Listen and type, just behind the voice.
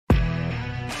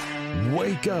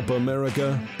Wake up,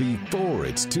 America, before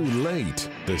it's too late.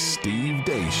 The Steve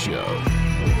Deace Show.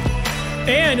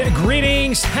 And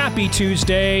greetings. Happy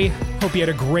Tuesday. Hope you had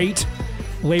a great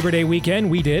Labor Day weekend.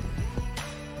 We did.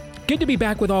 Good to be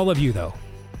back with all of you, though.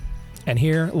 And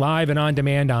here, live and on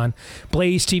demand on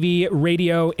Blaze TV,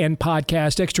 radio, and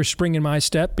podcast. Extra spring in my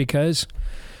step because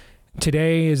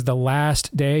today is the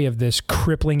last day of this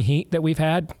crippling heat that we've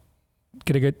had.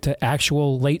 Gonna get to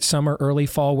actual late summer, early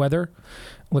fall weather.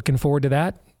 Looking forward to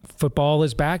that. Football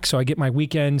is back, so I get my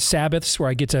weekend Sabbaths where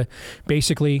I get to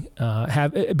basically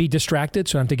be distracted,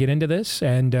 so I don't have to get into this,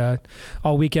 and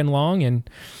all weekend long.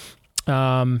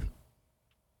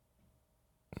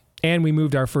 And we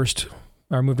moved our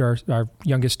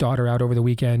youngest daughter out over the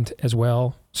weekend as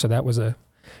well, so that was a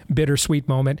bittersweet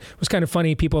moment. It was kind of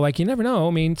funny. People are like, you never know.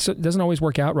 I mean, so it doesn't always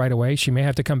work out right away. She may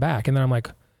have to come back, and then I'm like,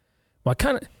 well,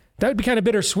 that would be kind of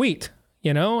bittersweet,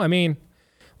 you know? I mean,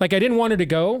 like I didn't want her to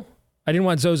go. I didn't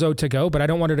want Zozo to go, but I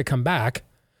don't want her to come back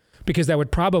because that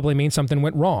would probably mean something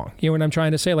went wrong. You know what I'm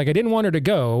trying to say? Like I didn't want her to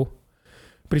go,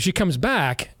 but if she comes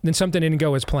back, then something didn't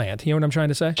go as planned. You know what I'm trying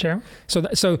to say? Sure.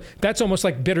 So that's almost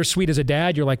like bittersweet as a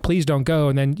dad. You're like, please don't go.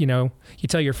 And then, you know, you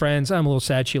tell your friends, I'm a little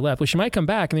sad she left. Well, she might come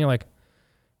back. And then you're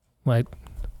like,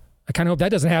 I kind of hope that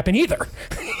doesn't happen either.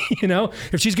 You know,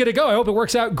 if she's going to go, I hope it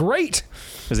works out great.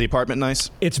 Is the apartment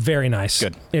nice? It's very nice.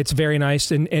 Good. It's very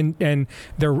nice. And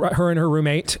her and her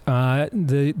roommate,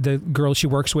 the girl she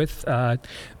works with,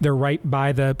 they're right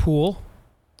by the pool,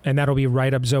 and that'll be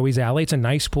right up Zoe's alley. It's a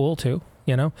nice pool too,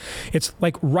 you know. It's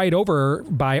like right over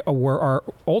by where our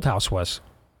old house was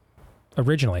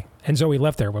originally, and Zoe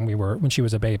left there when she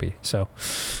was a baby. So,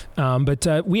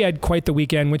 but we had quite the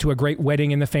weekend. Went to a great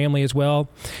wedding in the family as well.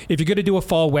 If you're going to do a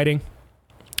fall wedding,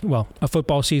 well, a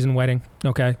football season wedding,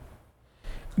 okay,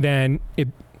 then it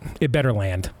better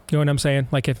land. You know what I'm saying?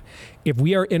 Like if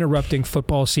we are interrupting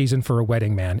football season for a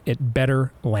wedding, man, it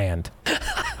better land.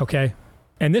 Okay?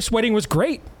 And this wedding was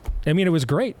great. I mean, it was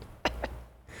great.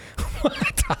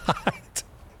 What?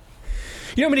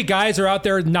 You know how many guys are out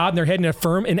there nodding their head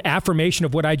in affirmation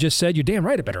of what I just said? You're damn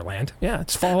right it better land. Yeah,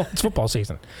 it's football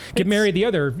season. Get married the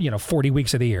other, 40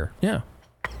 weeks of the year. Yeah.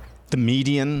 The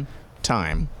median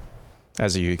time,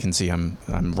 as you can see, I'm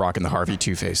rocking the Harvey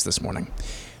Two-Face this morning.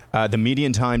 The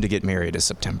median time to get married is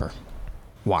September.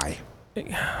 Why?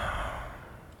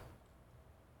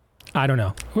 I don't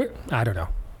know. We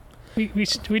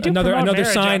do another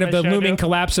sign of the looming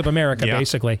collapse of America, yeah.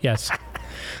 Basically. Yes.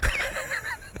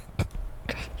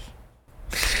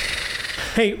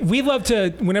 Hey, we love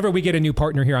to, whenever we get a new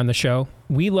partner here on the show,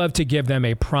 we love to give them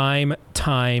a prime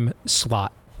time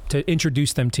slot to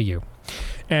introduce them to you.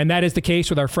 And that is the case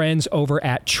with our friends over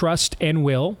at Trust and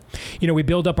Will. You know, we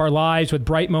build up our lives with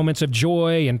bright moments of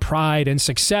joy and pride and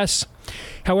success.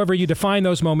 However you define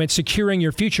those moments, securing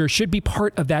your future should be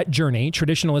part of that journey.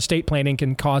 Traditional estate planning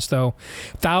can cost, though,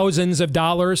 thousands of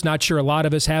dollars. Not sure a lot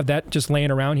of us have that just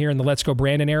laying around here in the Let's Go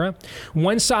Brandon era.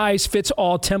 One size fits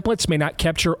all templates may not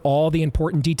capture all the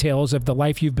important details of the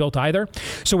life you've built either.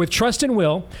 So with Trust and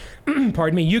Will,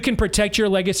 pardon me, you can protect your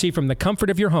legacy from the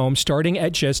comfort of your home starting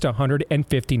at just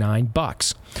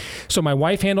 $159. So my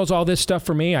wife handles all this stuff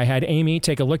for me. I had Amy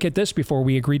take a look at this before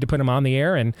we agreed to put him on the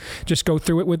air and just go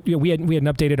through it with, we hadn't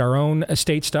updated our own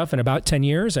estate stuff in about 10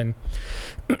 years. And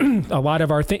a lot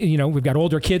of our we've got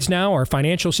older kids now. Our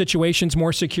financial situation's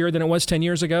more secure than it was 10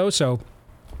 years ago. So,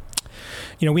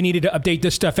 we needed to update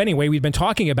this stuff anyway. We've been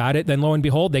talking about it. Then lo and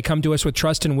behold, they come to us with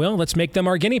Trust and Will. Let's make them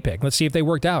our guinea pig. Let's see if they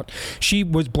worked out. She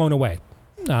was blown away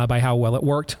by how well it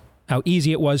worked, how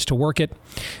easy it was to work it,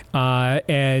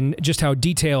 and just how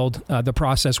detailed the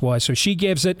process was. So she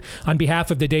gives it, on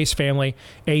behalf of the Deace family,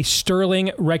 a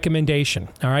sterling recommendation.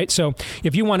 All right. So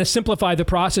if you want to simplify the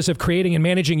process of creating and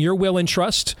managing your will and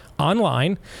trust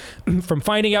online, from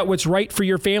finding out what's right for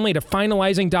your family to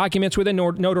finalizing documents with a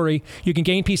notary, you can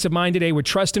gain peace of mind today with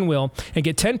Trust and Will and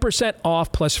get 10%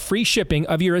 off plus free shipping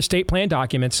of your estate plan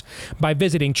documents by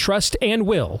visiting Trust and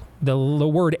Will, the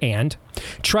word and,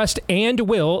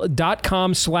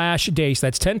 trustandwill.com/Deace.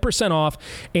 That's 10% off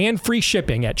and free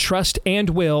shipping at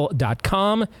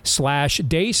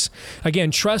trustandwill.com/Deace.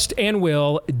 Again,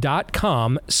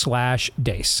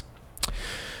 trustandwill.com/Deace.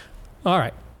 All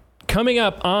right. Coming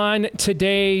up on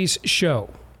today's show,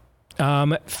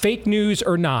 fake news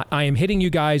or not, I am hitting you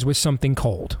guys with something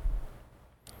cold.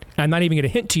 I'm not even going to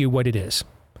hint to you what it is.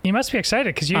 You must be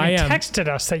excited because you texted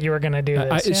us that you were going to do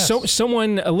this. Yes. So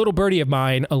someone, a little birdie of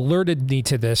mine, alerted me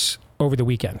to this over the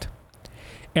weekend.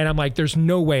 And I'm like, there's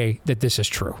no way that this is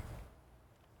true.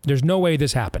 There's no way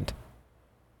this happened.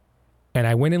 And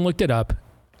I went and looked it up,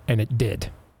 and it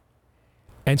did.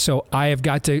 And so I've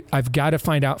got to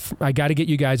find out. I got to get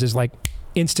you guys' like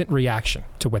instant reaction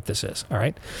to what this is. All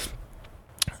right.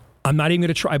 I'm not even going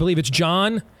to try. I believe it's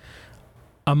John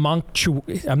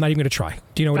Amanchukwu. I'm not even going to try.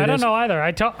 Do you know what it is? I don't know either.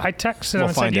 I texted him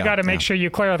and said, you got to make sure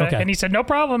you clear that. Okay. And he said, no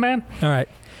problem, man. All right.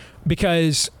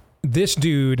 Because this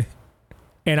dude,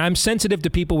 and I'm sensitive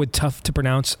to people with tough to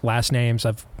pronounce last names.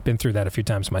 I've been through that a few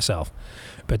times myself.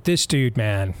 But this dude,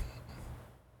 man,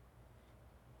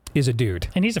 is a dude.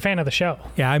 And he's a fan of the show.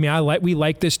 Yeah, I mean, we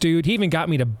like this dude. He even got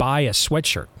me to buy a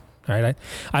sweatshirt. All right,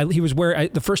 he was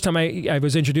wearing the first time I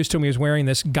was introduced to him. He was wearing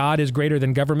this "God is greater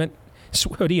than government"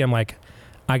 hoodie. I'm like,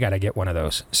 I gotta get one of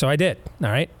those. So I did. All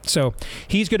right. So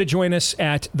he's going to join us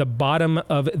at the bottom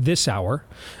of this hour,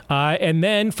 and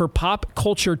then for Pop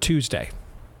Culture Tuesday,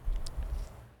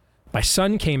 my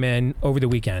son came in over the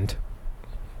weekend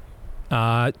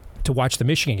to watch the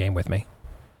Michigan game with me,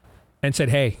 and said,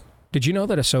 "Hey, did you know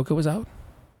that Ahsoka was out?"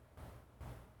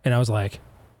 And I was like,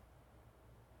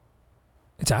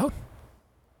 "It's out?"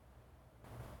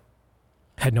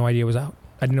 Had no idea it was out.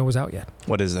 I didn't know it was out yet.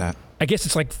 What is that? I guess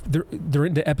it's like they're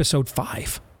into episode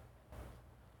 5.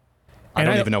 I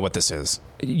don't even know what this is.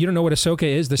 You don't know what Ahsoka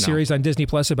is? The series on Disney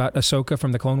Plus about Ahsoka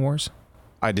from the Clone Wars?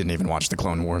 I didn't even watch the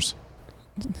Clone Wars.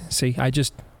 See, I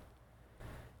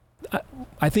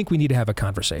think we need to have a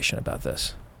conversation about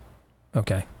this.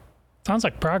 Okay. Sounds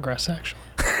like progress, actually.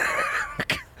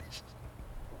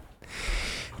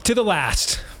 To the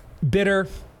last. Bitter,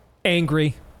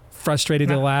 angry, frustrated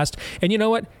to the last. And you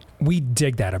know what? We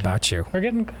dig that about you. We're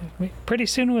getting pretty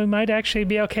soon. We might actually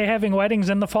be okay having weddings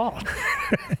in the fall.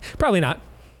 Probably not.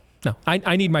 No,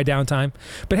 I need my downtime.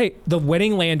 But hey, the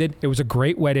wedding landed. It was a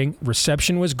great wedding.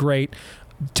 Reception was great.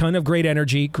 Ton of great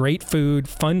energy, great food,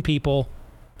 fun people.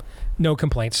 No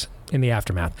complaints in the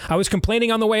aftermath. I was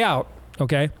complaining on the way out,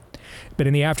 okay? But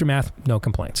in the aftermath, no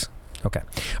complaints. Okay.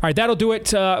 All right, that'll do it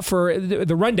for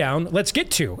the rundown. Let's get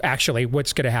to, actually,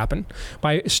 what's going to happen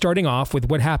by starting off with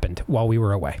what happened while we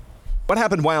were away. What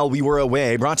happened while we were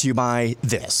away, brought to you by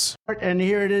this. And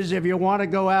here it is. If you want to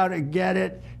go out and get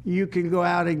it, you can go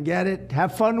out and get it.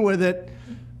 Have fun with it.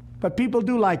 But people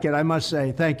do like it, I must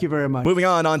say. Thank you very much. Moving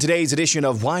on today's edition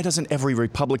of Why Doesn't Every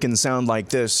Republican Sound Like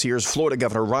This? Here's Florida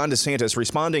Governor Ron DeSantis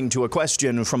responding to a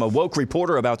question from a woke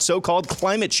reporter about so-called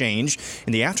climate change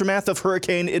in the aftermath of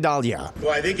Hurricane Idalia.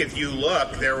 Well, I think if you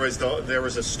look, there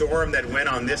was a storm that went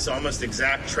on this almost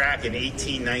exact track in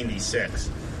 1896.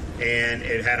 And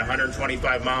it had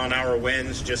 125 mile an hour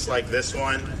winds just like this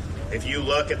one. If you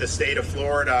look at the state of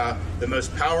Florida, the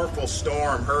most powerful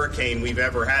hurricane we've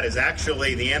ever had is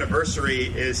actually, the anniversary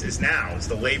is now. It's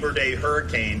the Labor Day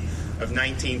hurricane of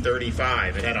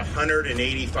 1935. It had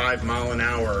 185 mile an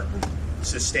hour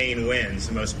sustained winds,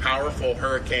 the most powerful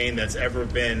hurricane that's ever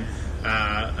been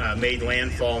made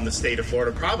landfall in the state of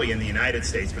Florida, probably in the United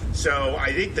States. So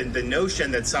I think that the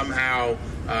notion that somehow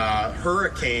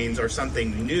hurricanes are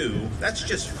something new, that's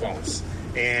just false.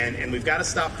 And we've got to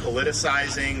stop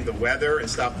politicizing the weather and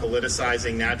stop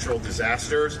politicizing natural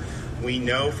disasters. We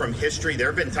know from history there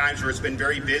have been times where it's been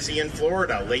very busy in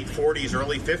Florida, late 40s,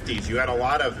 early 50s. You had a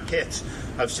lot of hits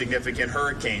of significant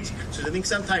hurricanes. So I think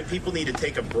sometimes people need to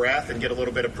take a breath and get a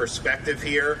little bit of perspective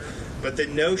here. But the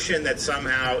notion that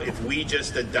somehow if we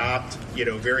just adopt,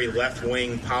 very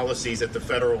left-wing policies at the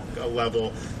federal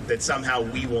level, that somehow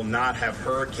we will not have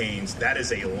hurricanes, that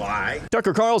is a lie.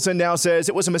 Tucker Carlson now says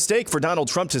it was a mistake for Donald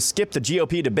Trump to skip the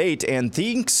GOP debate and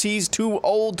thinks he's too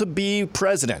old to be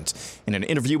president. In an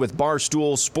interview with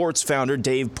Barstool Sports founder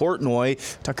Dave Portnoy,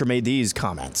 Tucker made these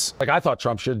comments. I thought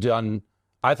he should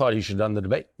have done the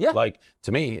debate. Yeah.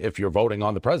 To me, if you're voting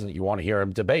on the president, you want to hear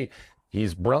him debate.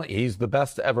 He's brilliant. He's the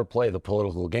best to ever play the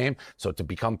political game. So to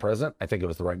become president, I think it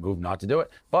was the right move not to do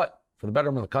it. But for the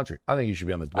betterment of the country, I think you should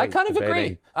be on the debate. I kind of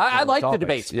agree. I like the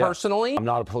debates personally. I'm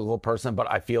not a political person,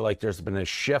 but I feel like there's been a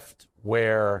shift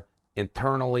where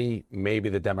internally, maybe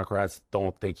the Democrats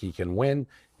don't think he can win,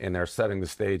 and they're setting the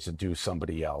stage to do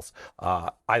somebody else.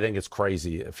 I think it's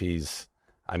crazy if to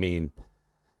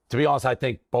be honest, I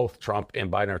think both Trump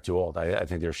and Biden are too old. I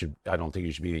don't think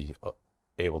you should be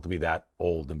able to be that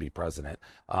old and be president.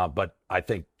 But I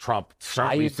think Trump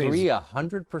certainly I agree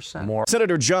 100%. More.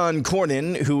 Senator John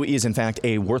Cornyn, who is in fact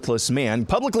a worthless man,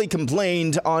 publicly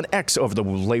complained on X over the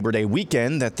Labor Day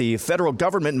weekend that the federal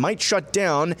government might shut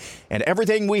down and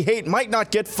everything we hate might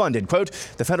not get funded. Quote,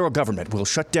 the federal government will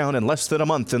shut down in less than a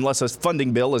month unless a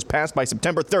funding bill is passed by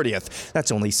September 30th.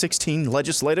 That's only 16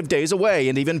 legislative days away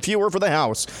and even fewer for the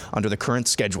House under the current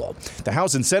schedule. The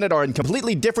House and Senate are in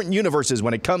completely different universes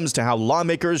when it comes to how lawmakers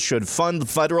lawmakers should fund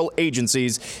federal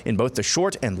agencies in both the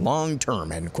short and long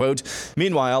term, end quote.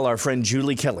 Meanwhile, our friend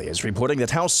Julie Kelly is reporting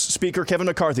that House Speaker Kevin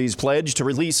McCarthy's pledge to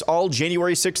release all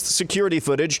January 6th security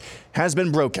footage has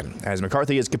been broken, as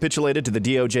McCarthy has capitulated to the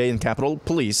DOJ and Capitol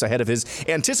Police ahead of his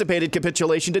anticipated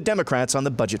capitulation to Democrats on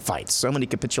the budget fight. So many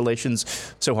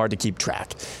capitulations, so hard to keep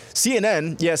track.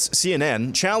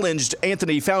 CNN, challenged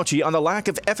Anthony Fauci on the lack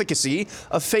of efficacy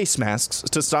of face masks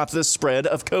to stop the spread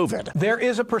of COVID. There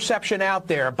is a perception out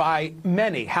there by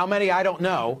many, how many I don't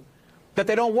know, that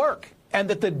they don't work, and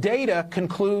that the data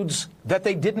concludes that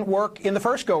they didn't work in the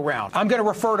first go-round. I'm going to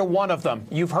refer to one of them.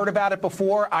 You've heard about it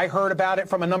before. I heard about it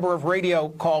from a number of radio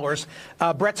callers.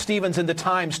 Brett Stevens in The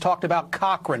Times talked about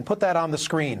Cochrane. Put that on the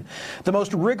screen. The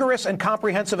most rigorous and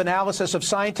comprehensive analysis of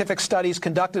scientific studies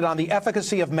conducted on the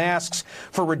efficacy of masks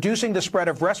for reducing the spread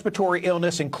of respiratory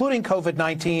illness, including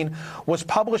COVID-19, was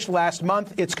published last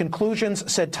month. Its conclusions,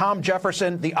 said Tom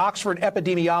Jefferson, the Oxford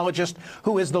epidemiologist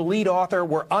who is the lead author,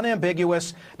 were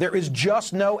unambiguous. There is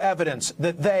just no evidence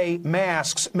that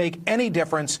masks make any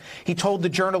difference, he told the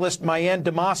journalist Mayan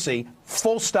Damasi,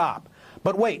 full stop.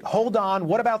 But wait, hold on.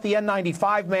 What about the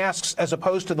N95 masks as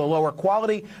opposed to the lower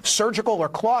quality surgical or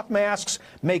cloth masks?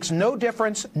 Makes no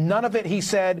difference. None of it, he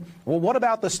said. Well, what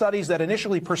about the studies that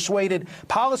initially persuaded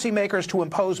policymakers to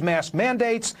impose mask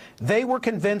mandates? They were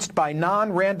convinced by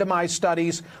non-randomized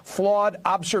studies, flawed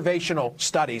observational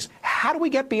studies. How do we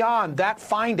get beyond that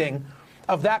finding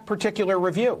of that particular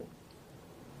review?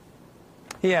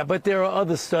 Yeah, but there are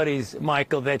other studies,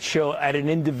 Michael, that show at an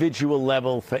individual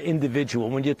level for individual.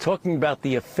 When you're talking about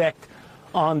the effect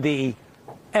on the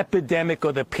epidemic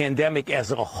or the pandemic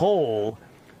as a whole,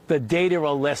 the data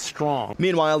are less strong.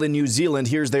 Meanwhile, in New Zealand,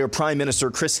 here's their Prime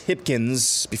Minister Chris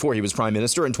Hipkins, before he was Prime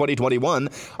Minister in 2021,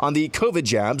 on the COVID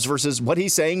jabs versus what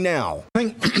he's saying now. I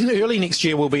think early next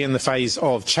year we'll be in the phase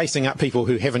of chasing up people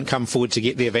who haven't come forward to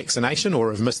get their vaccination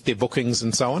or have missed their bookings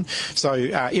and so on. So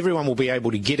everyone will be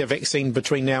able to get a vaccine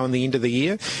between now and the end of the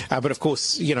year. But of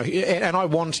course, you know, and I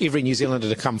want every New Zealander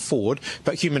to come forward,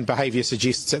 but human behaviour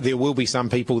suggests that there will be some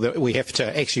people that we have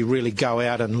to actually really go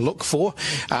out and look for,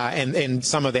 and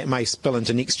some of that may spill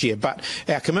into next year. But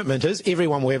our commitment is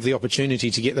everyone will have the opportunity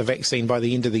to get the vaccine by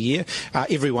the end of the year.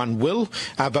 Everyone will,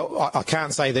 but I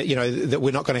can't say that, you know, that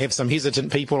we're not going to have some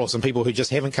hesitant people or some people who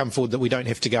just haven't come forward that we don't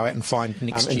have to go out and find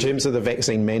next year. In terms of the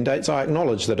vaccine mandates, I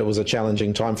acknowledge that it was a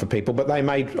challenging time for people, but they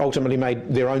ultimately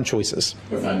made their own choices.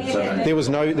 There was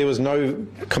no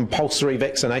compulsory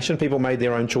vaccination. People made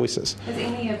their own choices. Is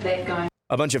any of that going?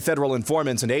 A bunch of federal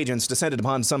informants and agents descended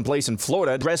upon some place in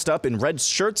Florida dressed up in red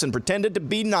shirts and pretended to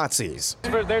be Nazis.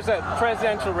 There's a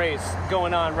presidential race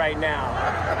going on right now.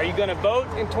 Are you going to vote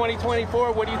in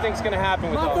 2024? What do you think is going to happen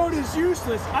with My vote is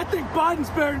useless. I think Biden's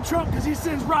better than Trump because he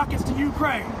sends rockets to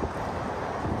Ukraine.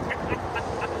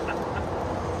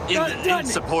 In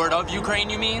support of Ukraine,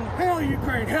 you mean? Hell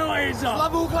Ukraine, hell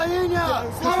Azov.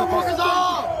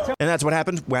 And that's what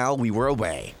happened while we were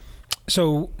away.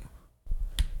 So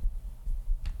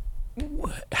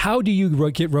how do you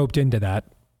get roped into that?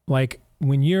 Like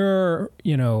when you're,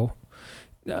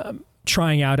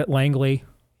 trying out at Langley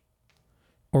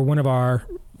or one of our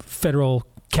federal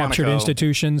captured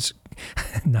institutions.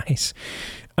 Nice.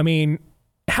 I mean,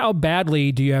 how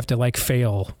badly do you have to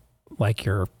fail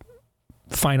your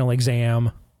final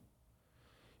exam?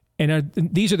 And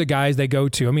these are the guys they go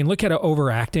to. I mean, look at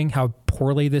overacting, how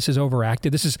poorly this is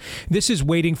overacted. This is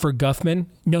waiting for Guffman.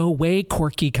 No way,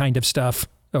 Corky kind of stuff.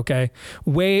 Okay.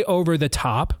 Way over the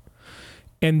top.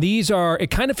 And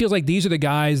it kind of feels like these are the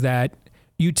guys that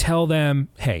you tell them,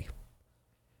 hey,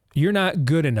 you're not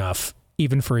good enough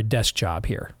even for a desk job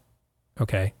here.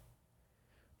 Okay.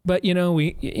 But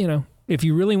if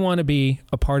you really want to be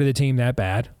a part of the team that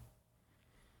bad,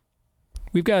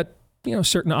 we've got,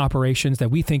 certain operations that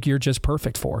we think you're just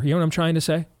perfect for. You know what I'm trying to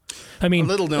say? I mean, a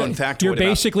little known fact. You're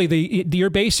basically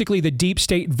the deep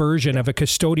state version of a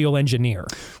custodial engineer.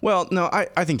 Well, no,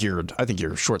 I think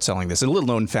you're short selling this. And a little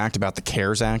known fact about the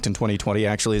CARES Act in 2020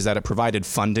 actually is that it provided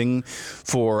funding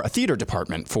for a theater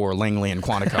department for Langley and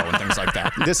Quantico and things like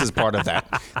that. This is part of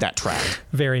that track.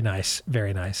 Very nice,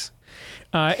 very nice.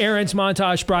 Aaron's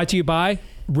montage brought to you by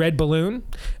Red Balloon.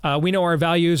 We know our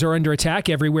values are under attack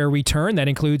everywhere we turn. That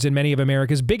includes in many of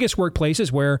America's biggest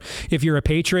workplaces where if you're a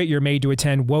patriot, you're made to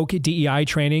attend woke DEI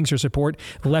trainings or support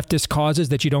leftist causes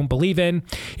that you don't believe in.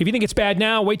 If you think it's bad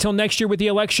now, wait till next year with the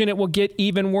election. It will get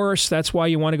even worse. That's why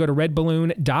you want to go to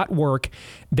redballoon.work.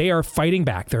 They are fighting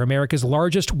back. They're America's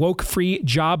largest woke-free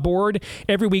job board.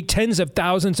 Every week, tens of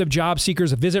thousands of job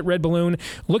seekers visit Red Balloon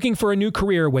looking for a new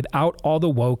career without all the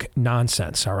woke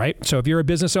nonsense. All right. So if you're a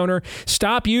business owner,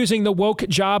 stop using the woke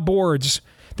job boards.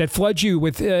 that floods you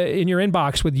with in your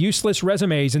inbox with useless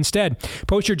resumes. Instead,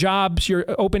 post your jobs, your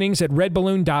openings at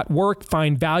redballoon.work.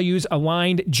 Find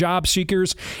values-aligned job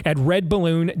seekers at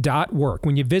redballoon.work.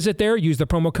 When you visit there, use the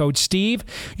promo code STEVE.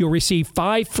 You'll receive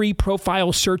 5 free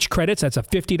profile search credits. That's a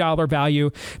 $50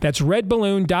 value. That's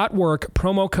redballoon.work,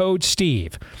 promo code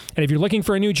STEVE. And if you're looking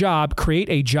for a new job, create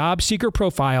a job seeker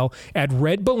profile at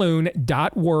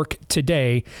redballoon.work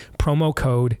today, promo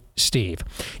code Steve.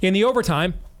 In the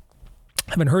overtime,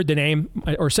 I haven't heard the name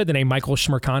or said the name Michael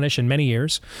Smerconish in many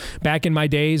years. Back in my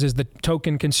days as the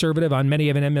token conservative on many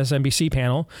of an MSNBC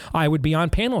panel, I would be on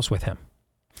panels with him.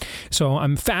 So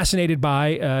I'm fascinated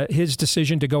by his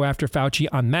decision to go after Fauci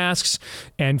on masks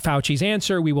and Fauci's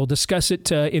answer. We will discuss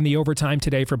it in the overtime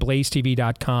today for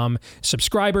blazetv.com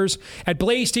subscribers. At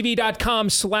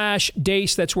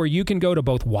blazetv.com/Deace, that's where you can go to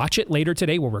both watch it later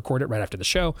today. We'll record it right after the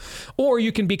show. Or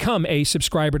you can become a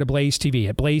subscriber to Blaze TV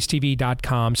at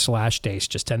blazetv.com/Deace.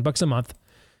 Just $10 a month.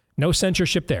 No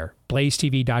censorship there.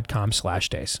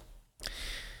 blazetv.com/Deace.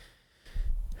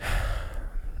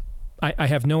 I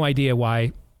have no idea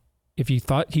why, if you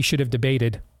thought he should have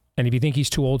debated, and if you think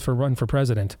he's too old for run for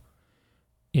president,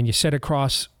 and you sit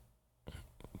across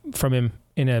from him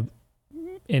in an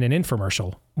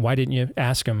infomercial, why didn't you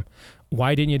ask him,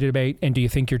 why didn't you debate, and do you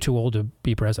think you're too old to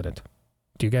be president?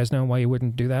 Do you guys know why you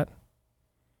wouldn't do that?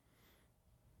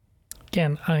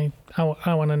 Again, I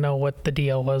want to know what the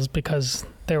deal was, because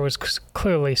there was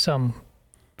clearly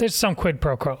there's some quid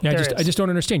pro quo. Yeah, I just don't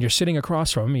understand. You're sitting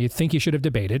across from him. You think you should have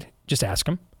debated. Just ask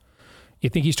him. You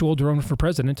think he's too old to run for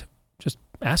president. Just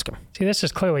ask him. See, this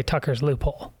is clearly Tucker's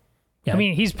loophole. Yeah. I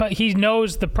mean, he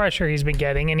knows the pressure he's been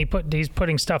getting, and he's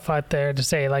putting stuff out there to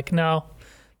say, like, no,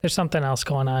 there's something else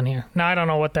going on here. Now, I don't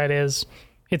know what that is.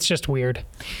 It's just weird.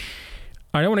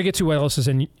 I don't want to get to what else is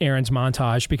in Aaron's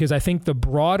montage, because I think the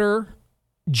broader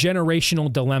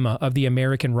generational dilemma of the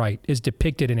American right is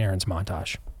depicted in Aaron's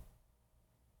montage.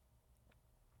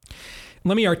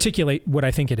 Let me articulate what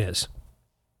I think it is.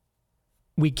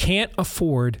 We can't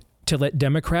afford to let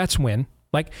Democrats win,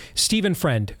 like Stephen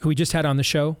Friend, who we just had on the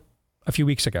show a few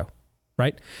weeks ago,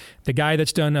 right? The guy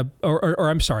that's done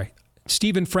I'm sorry,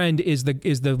 Stephen Friend is the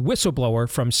whistleblower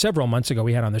from several months ago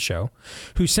we had on the show,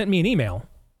 who sent me an email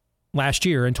last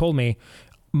year and told me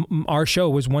our show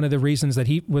was one of the reasons that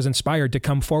he was inspired to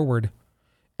come forward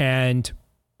and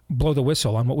blow the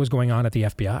whistle on what was going on at the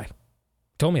FBI.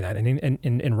 Told me that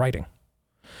in writing.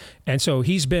 And so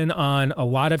he's been on a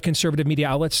lot of conservative media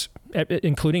outlets,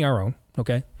 including our own,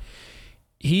 okay?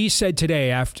 He said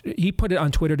today, he put it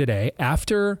on Twitter today,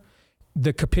 after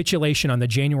the capitulation on the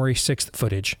January 6th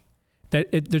footage,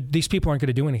 that these people aren't going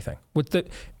to do anything.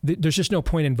 There's just no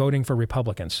point in voting for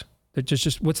Republicans.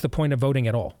 Just what's the point of voting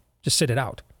at all? Just sit it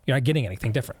out. You're not getting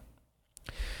anything different.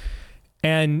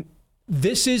 And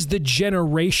this is the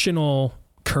generational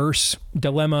curse,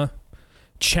 dilemma,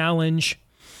 challenge,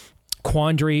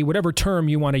 quandary, whatever term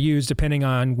you want to use, depending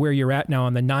on where you're at now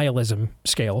on the nihilism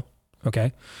scale.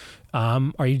 Okay.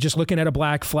 Are you just looking at a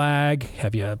black flag?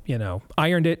 Have you,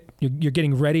 ironed it? You're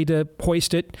getting ready to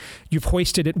hoist it. You've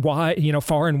hoisted it wide,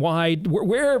 far and wide,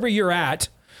 wherever you're at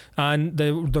on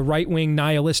the right-wing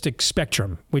nihilistic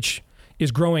spectrum, which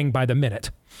is growing by the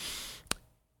minute.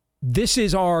 This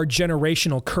is our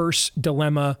generational curse,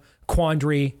 dilemma,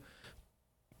 quandary,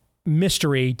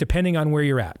 mystery, depending on where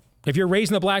you're at. If you're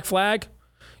raising the black flag,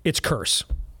 it's curse.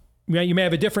 You may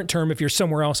have a different term if you're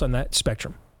somewhere else on that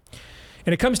spectrum.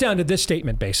 And it comes down to this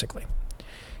statement, basically.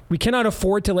 We cannot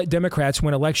afford to let Democrats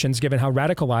win elections given how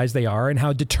radicalized they are and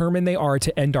how determined they are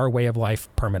to end our way of life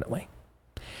permanently.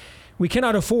 We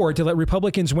cannot afford to let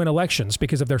Republicans win elections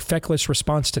because of their feckless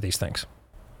response to these things.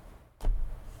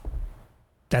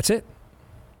 That's it.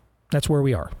 That's where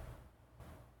we are.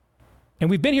 And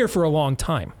we've been here for a long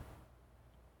time.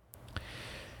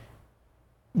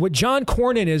 What John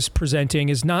Cornyn is presenting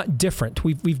is not different.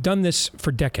 We've done this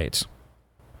for decades.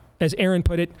 As Aaron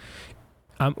put it,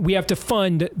 we have to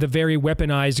fund the very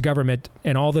weaponized government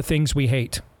and all the things we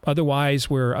hate. Otherwise,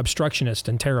 we're obstructionist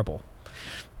and terrible.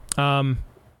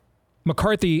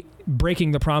 McCarthy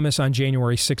breaking the promise on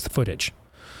January 6th footage.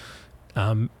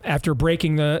 After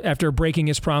breaking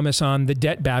his promise on the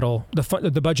debt battle,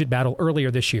 the budget battle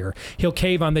earlier this year, he'll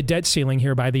cave on the debt ceiling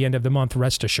here by the end of the month,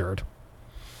 rest assured.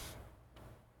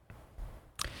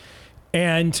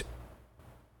 And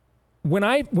when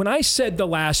I said the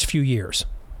last few years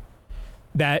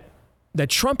that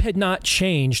Trump had not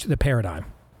changed the paradigm,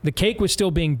 the cake was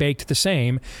still being baked the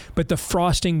same, but the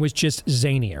frosting was just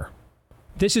zanier.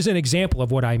 This is an example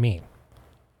of what I mean.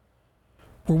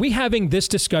 Were we having this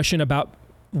discussion about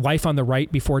life on the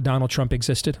right before Donald Trump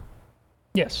existed?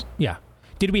 Yes. Yeah.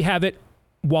 Did we have it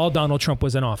while Donald Trump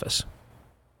was in office?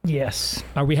 Yes.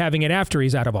 Are we having it after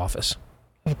he's out of office?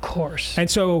 Of course. And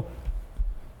so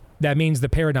that means the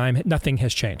paradigm, nothing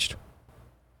has changed.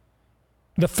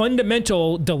 The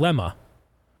fundamental dilemma,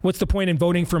 what's the point in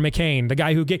voting for McCain,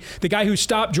 the guy who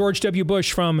stopped George W.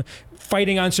 Bush from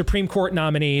fighting on Supreme Court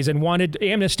nominees and wanted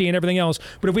amnesty and everything else?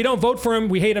 But if we don't vote for him,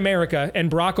 we hate America.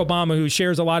 And Barack Obama, who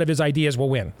shares a lot of his ideas, will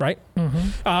win, right?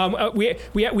 Mm-hmm.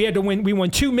 We had to win. We won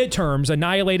 2 midterms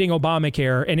annihilating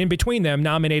Obamacare, and in between them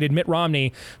nominated Mitt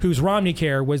Romney, whose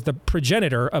Romneycare was the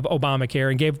progenitor of Obamacare,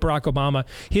 and gave Barack Obama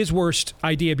his worst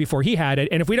idea before he had it.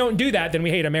 And if we don't do that, then we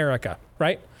hate America,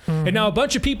 right? Mm-hmm. And now a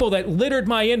bunch of people that littered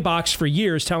my inbox for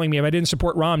years telling me if I didn't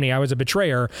support Romney, I was a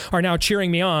betrayer, are now cheering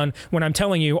me on when I'm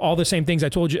telling you all the same things I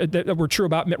told you that were true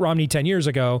about Mitt Romney 10 years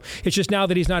ago. It's just now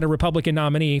that he's not a Republican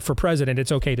nominee for president,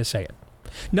 it's okay to say it.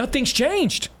 Nothing's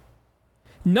changed.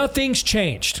 Nothing's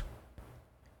changed.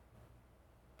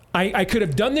 I could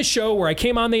have done this show where I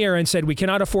came on the air and said, we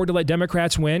cannot afford to let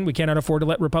Democrats win. We cannot afford to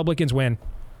let Republicans win.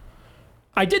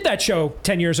 I did that show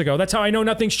 10 years ago. That's how I know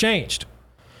nothing's changed.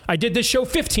 I did this show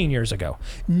 15 years ago.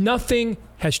 Nothing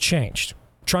has changed.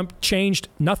 Trump changed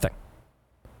nothing.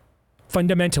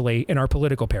 Fundamentally in our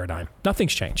political paradigm,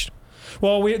 nothing's changed.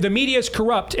 Well, the media is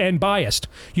corrupt and biased.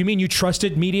 You mean you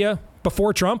trusted media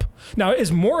before Trump? Now, it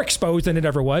is more exposed than it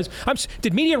ever was.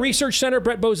 Did Media Research Center,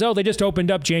 Brett Bozell, they just opened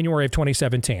up January of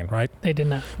 2017, right? They did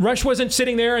not. Rush wasn't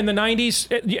sitting there in the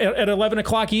 90s at 11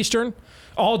 o'clock Eastern,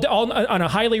 all on a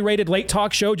highly rated late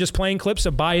talk show, just playing clips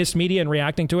of biased media and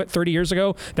reacting to it 30 years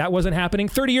ago. That wasn't happening.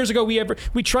 30 years ago,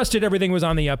 we trusted everything was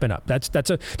on the up and up.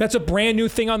 That's a brand new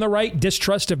thing on the right,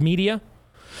 distrust of media.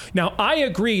 Now, I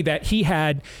agree that he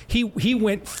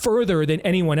went further than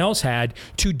anyone else had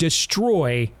to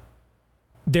destroy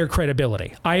their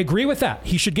credibility. I agree with that.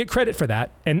 He should get credit for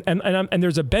that, and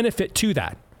there's a benefit to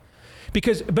that.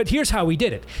 But here's how he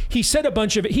did it. He said a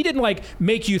bunch of it. He didn't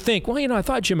make you think, well, I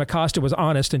thought Jim Acosta was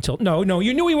honest until... No,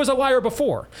 you knew he was a liar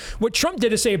before. What Trump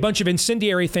did is say a bunch of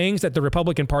incendiary things that the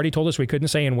Republican Party told us we couldn't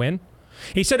say and win.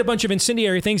 He said a bunch of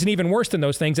incendiary things and even worse than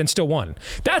those things and still won.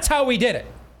 That's how he did it,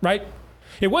 right?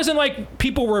 It wasn't like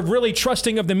people were really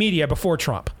trusting of the media before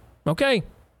Trump, okay?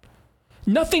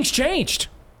 Nothing's changed.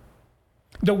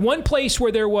 The one place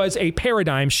where there was a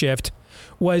paradigm shift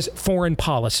was foreign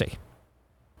policy.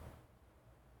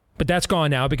 But that's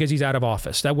gone now because he's out of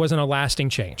office. That wasn't a lasting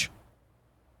change.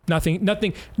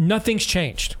 Nothing's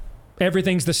changed.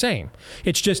 Everything's the same.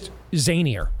 It's just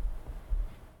zanier.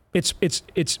 It's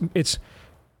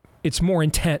more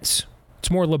intense.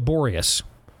 It's more laborious.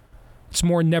 It's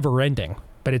more never-ending,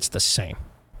 but it's the same.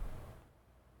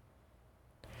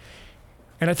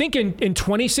 And I think in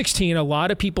 2016, a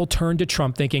lot of people turned to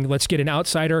Trump thinking, let's get an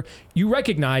outsider. You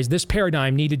recognize this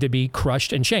paradigm needed to be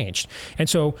crushed and changed. And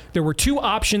so there were 2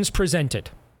 options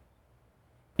presented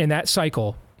in that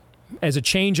cycle as a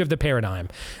change of the paradigm.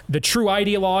 The true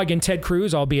ideologue in Ted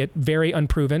Cruz, albeit very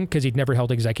unproven because he'd never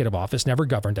held executive office, never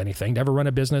governed anything, never run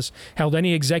a business, held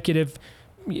any executive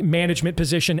management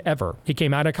position ever. He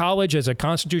came out of college as a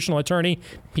constitutional attorney.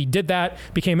 He did that,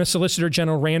 became a solicitor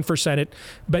general, ran for Senate,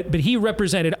 but he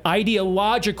represented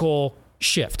ideological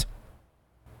shift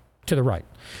to the right.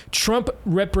 Trump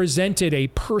represented a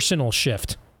personal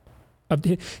shift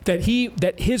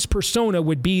that his persona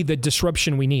would be the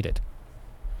disruption we needed.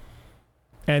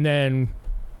 And then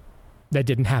that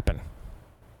didn't happen.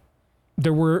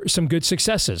 There were some good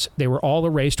successes. They were all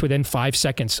erased within 5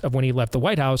 seconds of when he left the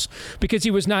White House because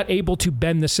he was not able to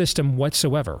bend the system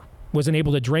whatsoever, wasn't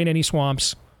able to drain any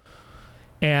swamps,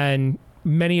 and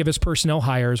many of his personnel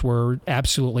hires were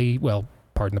absolutely, well,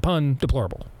 pardon the pun,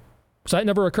 deplorable. So that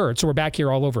never occurred, so we're back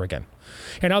here all over again.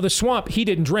 And now the swamp he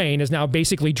didn't drain is now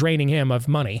basically draining him of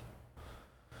money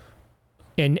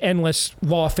in endless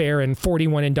lawfare and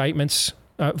 41 indictments,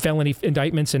 felony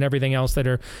indictments and everything else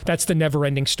that's the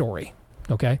never-ending story.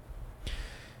 Okay.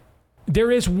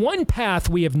 There is one path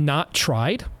we have not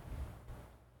tried.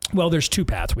 Well, there's 2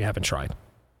 paths we haven't tried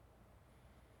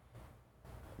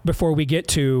before we get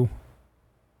to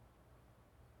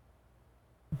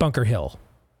Bunker Hill.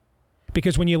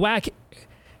 Because when you lack,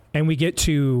 and we get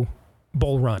to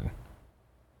Bull Run.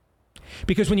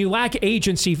 Because when you lack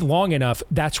agency long enough,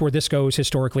 that's where this goes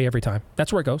historically every time.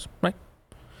 That's where it goes, right?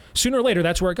 Sooner or later,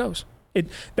 that's where it goes.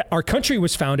 Our country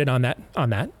was founded on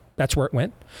that. That's where it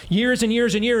went. Years and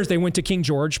years and years, they went to King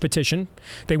George petition.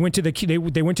 They went to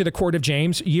the Court of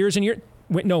James. Years and years,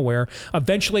 went nowhere.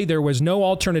 Eventually, there was no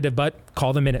alternative but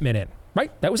call the Minutemen in. Right?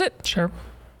 That was it. Sure.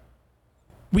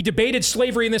 We debated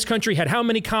slavery in this country, had how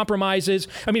many compromises.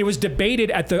 I mean, it was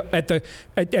debated at the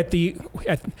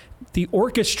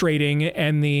orchestrating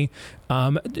and the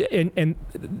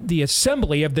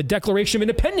assembly of the Declaration of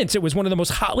Independence. It was one of the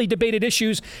most hotly debated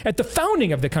issues at the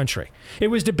founding of the country. It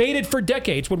was debated for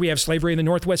decades. Would we have slavery in the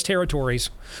Northwest Territories?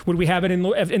 Would we have it in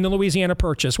the Louisiana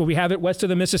Purchase? Would we have it west of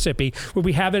the Mississippi? Would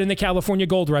we have it in the California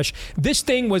Gold Rush? This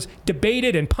thing was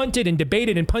debated and punted and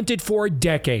debated and punted for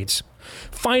decades.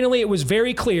 Finally, it was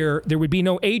very clear there would be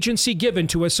no agency given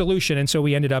to a solution, and so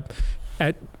we ended up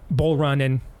at Bull Run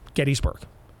and Gettysburg.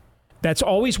 That's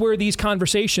always where these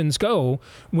conversations go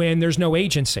when there's no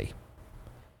agency.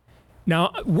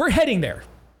 Now, we're heading there,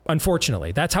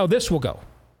 unfortunately. That's how this will go.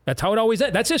 That's how it always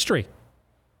ends. That's history.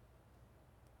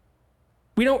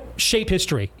 We don't shape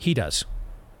history. He does.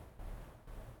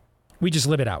 We just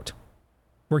live it out.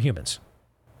 We're humans.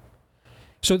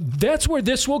 So that's where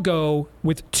this will go,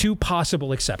 with two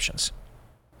possible exceptions.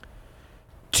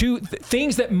 Two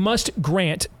things that must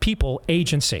grant people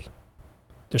agency.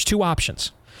 There's two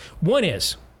options. One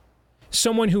is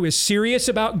someone who is serious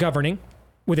about governing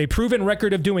with a proven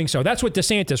record of doing so. That's what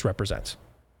DeSantis represents.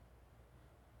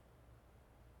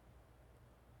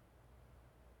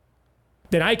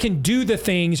 That I can do the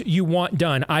things you want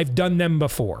done. I've done them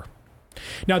before.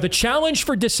 Now, the challenge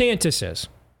for DeSantis is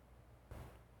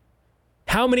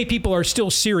how many people are still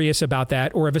serious about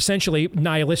that or have essentially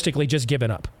nihilistically just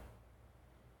given up.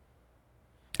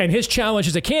 And his challenge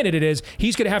as a candidate is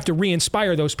he's going to have to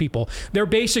re-inspire those people. They're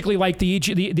basically like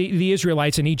the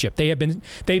Israelites in Egypt.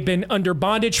 They've been under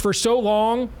bondage for so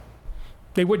long,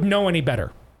 they wouldn't know any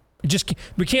better.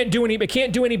 We can't do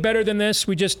any better than this.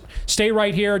 We just stay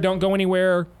right here, don't go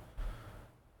anywhere.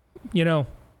 And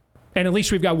at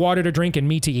least we've got water to drink and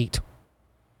meat to eat.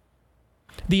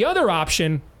 The other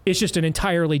option is just an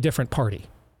entirely different party.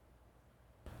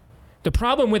 The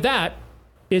problem with that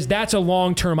is that's a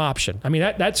long-term option. I mean,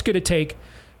 that's going to take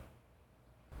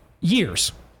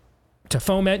years to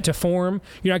foment, to form.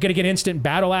 You're not going to get instant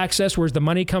battle access. Where's the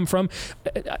money come from?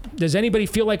 Does anybody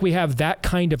feel like we have that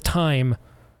kind of time?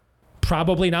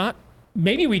 Probably not.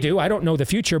 Maybe we do. I don't know the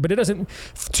future, but it doesn't,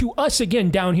 to us again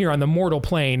down here on the mortal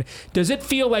plane, does it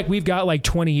feel like we've got like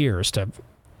 20 years to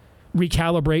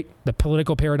recalibrate the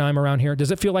political paradigm around here?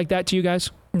 Does it feel like that to you guys?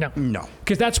 No.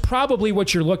 Because that's probably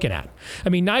what you're looking at. I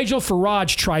mean, Nigel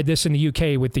Farage tried this in the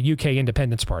UK with the UK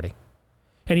Independence Party,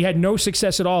 and he had no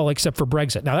success at all except for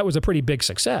Brexit. Now, that was a pretty big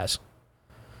success.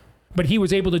 But he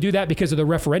was able to do that because of the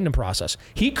referendum process.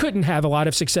 He couldn't have a lot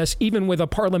of success even with a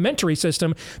parliamentary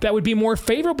system that would be more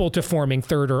favorable to forming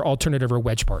third or alternative or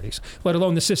wedge parties, let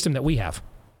alone the system that we have.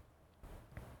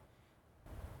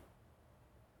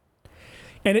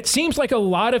 And it seems like a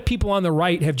lot of people on the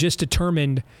right have just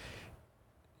determined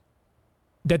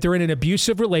that they're in an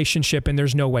abusive relationship and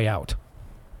there's no way out.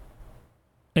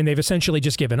 And they've essentially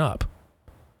just given up.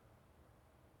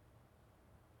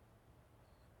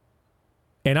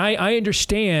 And I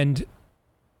understand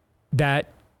that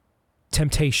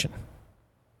temptation.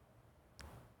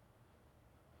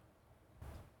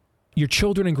 Your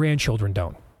children and grandchildren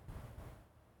don't.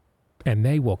 And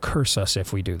they will curse us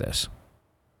if we do this.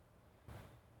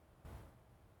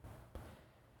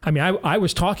 I mean, I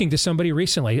was talking to somebody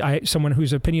recently, someone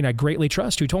whose opinion I greatly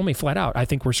trust, who told me flat out, I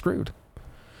think we're screwed.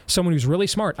 Someone who's really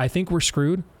smart, I think we're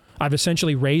screwed. I've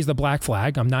essentially raised the black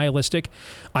flag. I'm nihilistic.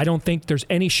 I don't think there's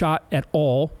any shot at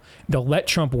all they'll let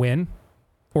Trump win,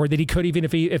 or that he could even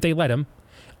if they let him.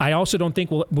 I also don't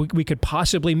think we could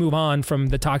possibly move on from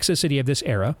the toxicity of this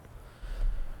era.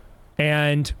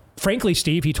 And frankly,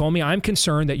 Steve, he told me, I'm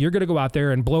concerned that you're going to go out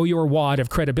there and blow your wad of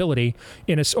credibility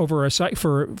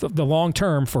for the long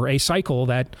term for a cycle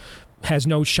that has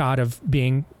no shot of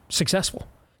being successful.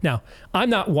 Now, I'm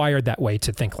not wired that way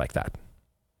to think like that.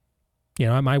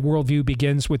 My worldview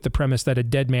begins with the premise that a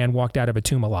dead man walked out of a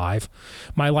tomb alive.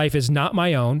 My life is not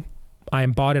my own. I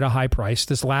am bought at a high price.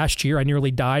 This last year, I nearly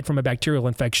died from a bacterial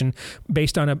infection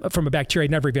from a bacteria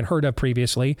I'd never even heard of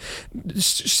previously.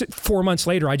 4 months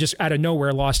later, I just out of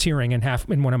nowhere lost hearing in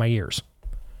one of my ears.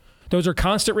 Those are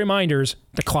constant reminders.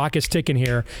 The clock is ticking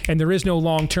here, and there is no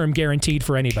long-term guaranteed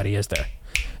for anybody, is there?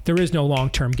 There is no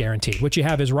long-term guaranteed. What you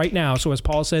have is right now. So as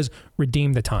Paul says,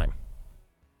 redeem the time.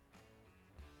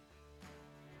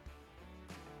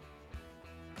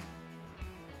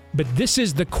 But this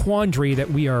is the quandary that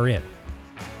we are in.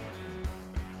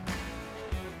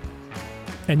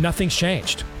 And nothing's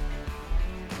changed.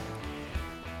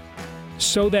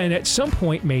 So then at some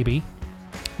point, maybe,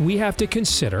 we have to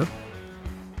consider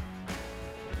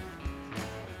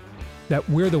that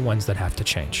we're the ones that have to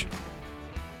change.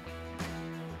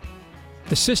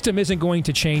 The system isn't going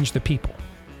to change the people.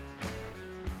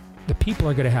 The people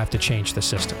are going to have to change the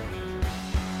system.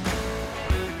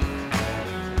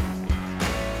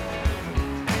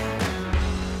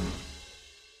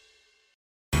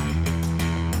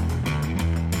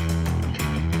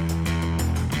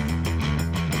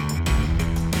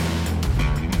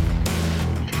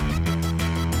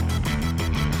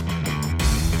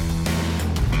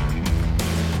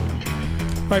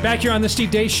 All right, back here on the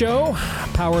Steve Deace Show,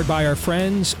 powered by our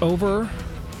friends over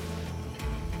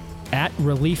at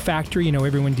Relief Factor. You know,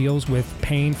 everyone deals with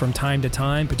pain from time to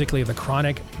time, particularly the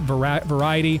chronic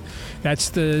variety.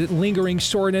 That's the lingering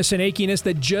soreness and achiness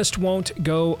that just won't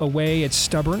go away. It's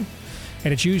stubborn,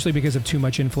 and it's usually because of too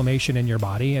much inflammation in your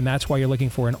body, and that's why you're looking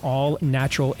for an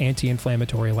all-natural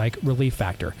anti-inflammatory like Relief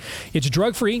Factor. It's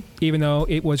drug-free, even though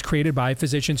it was created by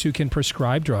physicians who can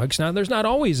prescribe drugs. Now, there's not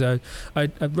always a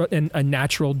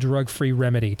natural drug-free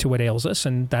remedy to what ails us,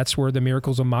 and that's where the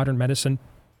miracles of modern medicine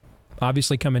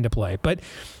obviously come into play. But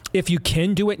if you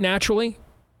can do it naturally,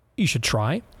 you should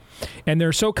try. And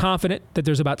they're so confident that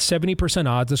there's about 70%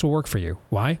 odds this will work for you.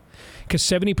 Why? Because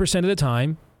 70% of the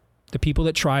time, the people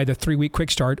that try the 3-week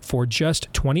quick start for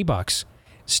just $20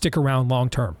 stick around long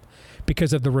term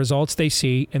because of the results they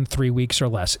see in 3 weeks or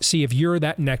less. See if you're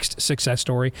that next success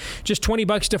story. Just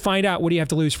 $20 to find out. What do you have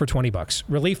to lose for $20?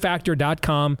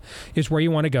 ReliefFactor.com is where you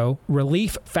want to go.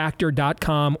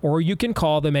 ReliefFactor.com, or you can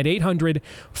call them at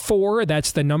 800-4,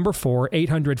 that's the number 4,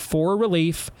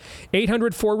 800-4-RELIEF,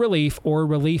 800-4-RELIEF, or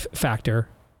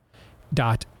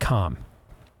ReliefFactor.com.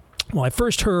 Well, I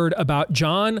first heard about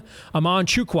John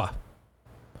Amanchukwu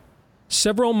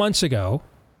several months ago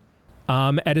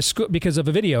at a school because of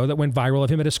a video that went viral of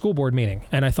him at a school board meeting.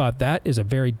 And I thought, that is a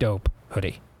very dope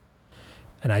hoodie.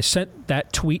 And I sent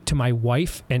that tweet to my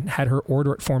wife and had her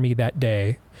order it for me that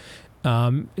day.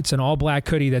 It's an all-black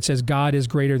hoodie that says, God is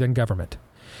greater than government.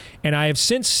 And I have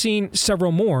since seen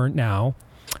several more now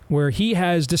where he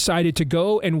has decided to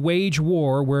go and wage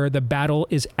war where the battle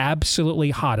is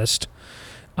absolutely hottest.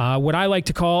 What I like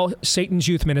to call Satan's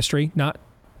youth ministry, not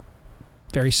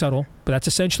very subtle, but that's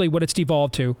essentially what it's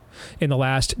devolved to in the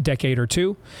last decade or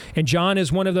two. And John is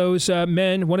one of those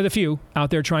men, one of the few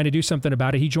out there trying to do something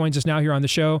about it. He joins us now here on the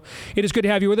show. It is good to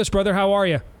have you with us, brother. How are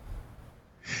you?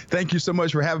 Thank you so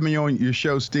much for having me on your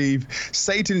show, Steve.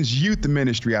 Satan's youth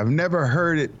ministry. I've never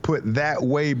heard it put that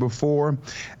way before.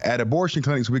 At abortion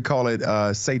clinics, we call it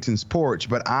Satan's porch,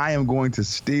 but I am going to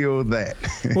steal that.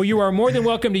 Well, you are more than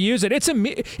welcome to use it.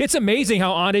 It's amazing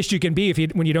how honest you can be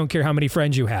when you don't care how many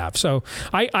friends you have. So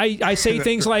I say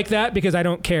things like that because I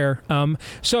don't care.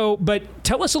 But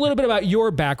tell us a little bit about your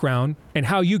background and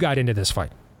how you got into this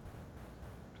fight.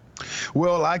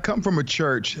 Well, I come from a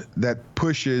church that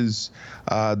pushes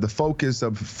the focus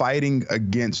of fighting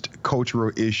against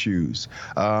cultural issues.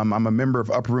 I'm a member of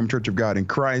Upper Room Church of God in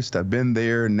Christ. I've been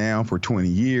there now for 20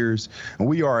 years, and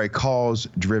we are a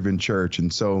cause-driven church.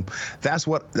 And so that's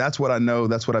what I know.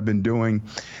 That's what I've been doing.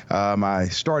 I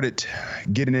started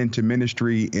getting into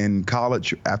ministry in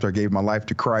college after I gave my life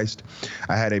to Christ.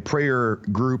 I had a prayer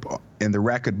group in the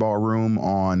racquetball room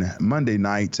on Monday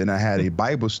nights, and I had a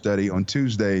Bible study on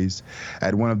Tuesdays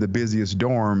at one of the busiest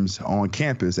dorms on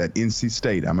campus at NC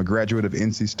State. I'm a graduate of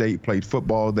NC State, played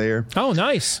football there. Oh,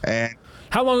 nice. And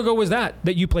how long ago was that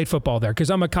you played football there?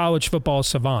 Because I'm a college football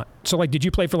savant. So, did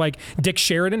you play for, Dick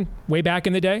Sheridan way back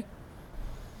in the day?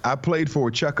 I played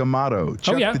for Chuck Amato,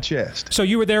 Chuck the Chest. So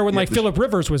you were there when, Phillip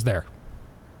Rivers was there?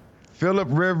 Phillip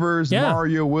Rivers,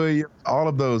 Mario Williams, all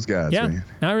of those guys, man.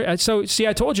 So, see,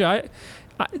 I told you,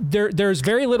 there's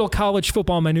very little college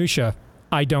football minutia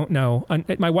I don't know.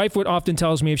 My wife would often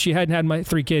tells me if she hadn't had my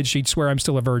 3 kids, she'd swear I'm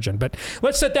still a virgin. But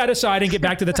let's set that aside and get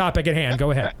back to the topic at hand.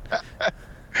 Go ahead.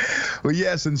 Well,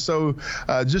 yes. And so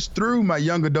just through my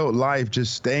young adult life,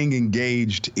 just staying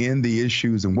engaged in the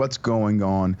issues and what's going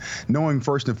on, knowing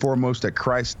first and foremost that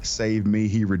Christ saved me,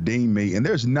 he redeemed me. And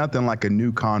there's nothing like a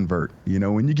new convert. You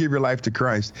know, when you give your life to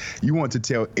Christ, you want to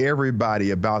tell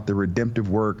everybody about the redemptive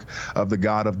work of the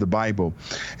God of the Bible.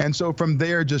 And so from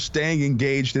there, just staying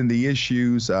engaged in the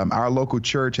issues, our local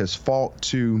church has fought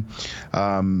to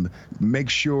make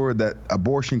sure that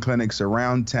abortion clinics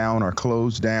around town are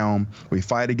closed down. We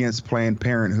fight against Planned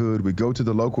Parenthood. We go to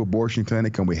the local abortion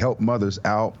clinic and we help mothers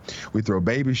out. We throw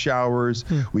baby showers.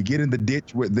 We get in the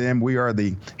ditch with them. We are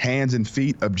the hands and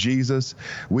feet of Jesus.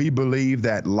 We believe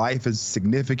that life is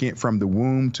significant from the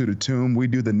womb to the tomb. We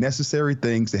do the necessary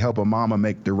things to help a mama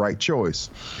make the right choice.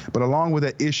 But along with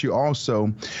that issue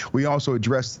also, we also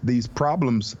address these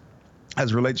problems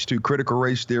as relates to critical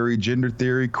race theory, gender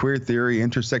theory, queer theory,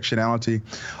 intersectionality.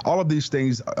 All of these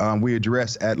things we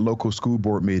address at local school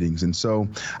board meetings. And so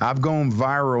I've gone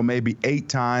viral maybe 8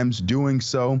 times doing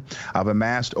so. I've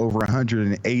amassed over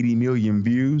 180 million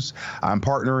views. I'm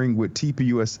partnering with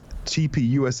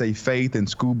TPUSA Faith and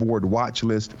School Board Watch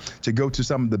List to go to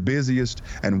some of the busiest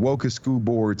and wokest school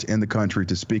boards in the country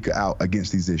to speak out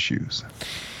against these issues.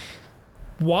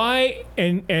 Why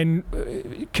and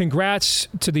congrats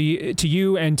to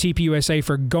you and TPUSA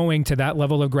for going to that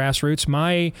level of grassroots.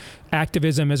 My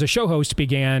activism as a show host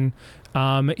began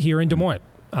here in Des Moines.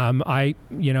 I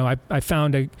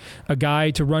found a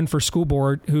guy to run for school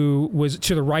board who was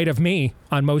to the right of me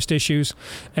on most issues,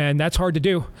 and that's hard to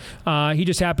do. He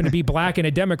just happened to be black and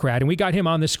a Democrat, and we got him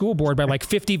on the school board by like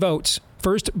 50 votes.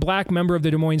 First black member of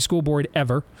the Des Moines School Board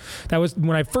ever. That was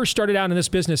when I first started out in this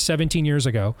business 17 years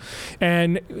ago.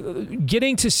 And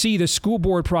getting to see the school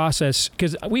board process,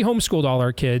 because we homeschooled all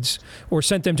our kids or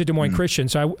sent them to Des Moines Christian,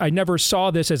 so I never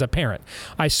saw this as a parent.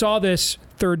 I saw this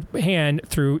third hand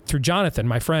through Jonathan,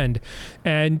 my friend,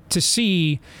 and to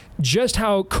see just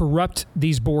how corrupt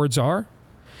these boards are,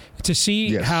 to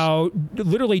see how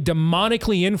literally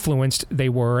demonically influenced they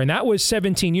were. And that was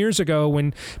 17 years ago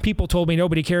when people told me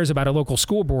nobody cares about a local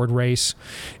school board race.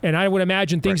 And I would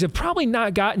imagine things have probably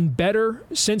not gotten better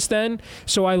since then.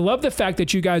 So I love the fact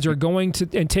that you guys are going to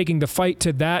and taking the fight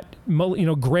to that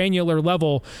granular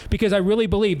level, because I really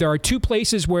believe there are 2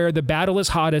 places where the battle is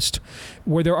hottest,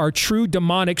 where there are true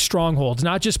demonic strongholds,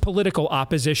 not just political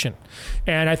opposition.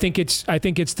 And I think it's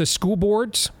the school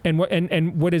boards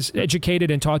and what is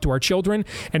educated and taught to our children,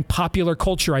 and popular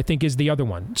culture, I think, is the other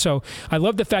one. So I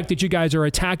love the fact that you guys are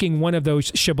attacking one of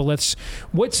those shibboleths.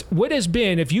 What has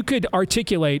been, if you could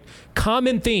articulate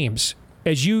common themes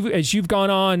as you've gone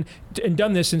on and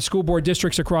done this in school board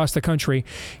districts across the country,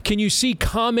 can you see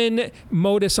common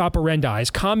modus operandi,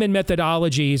 common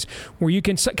methodologies where you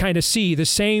can kind of see the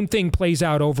same thing plays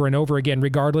out over and over again,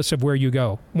 regardless of where you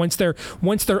go, once they're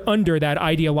under that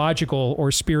ideological or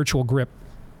spiritual grip?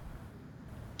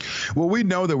 Well, we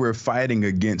know that we're fighting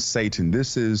against Satan.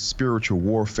 This is spiritual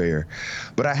warfare.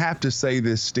 But I have to say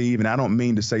this, Steve, and I don't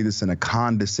mean to say this in a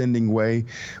condescending way.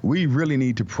 We really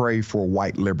need to pray for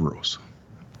white liberals.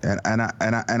 And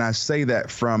I say that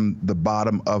from the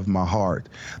bottom of my heart.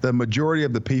 The majority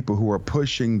of the people who are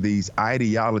pushing these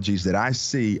ideologies that I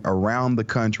see around the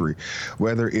country,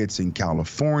 whether it's in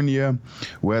California,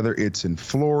 whether it's in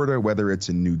Florida, whether it's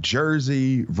in New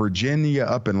Jersey, Virginia,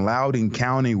 up in Loudoun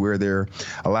County, where they're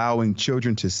allowing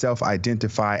children to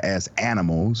self-identify as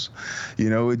animals,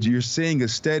 you're seeing a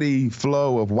steady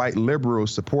flow of white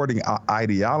liberals supporting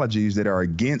ideologies that are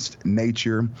against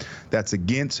nature, that's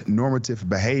against normative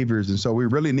behaviors. And so we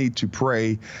really need to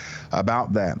pray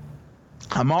about that.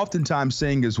 I'm oftentimes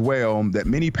seeing as well that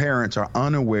many parents are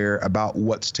unaware about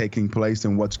what's taking place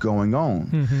and what's going on.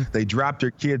 Mm-hmm. They drop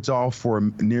their kids off for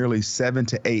nearly 7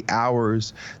 to 8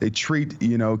 hours. They treat,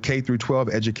 K through 12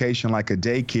 education like a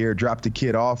daycare, drop the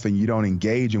kid off and you don't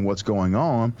engage in what's going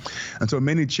on. And so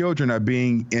many children are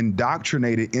being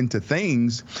indoctrinated into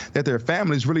things that their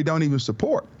families really don't even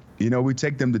support. We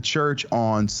take them to church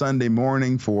on Sunday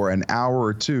morning for an hour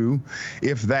or 2,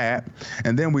 if that,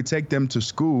 and then we take them to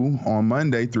school on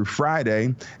Monday through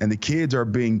Friday, and the kids are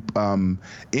being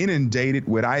inundated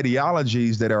with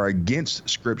ideologies that are against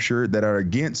Scripture, that are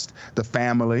against the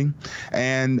family,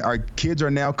 and our kids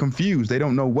are now confused. They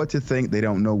don't know what to think. They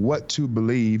don't know what to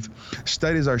believe.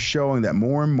 Studies are showing that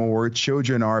more and more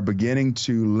children are beginning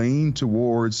to lean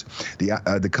towards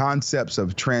the concepts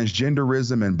of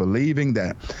transgenderism and believing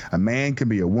that a man can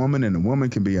be a woman and a woman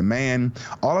can be a man.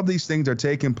 All of these things are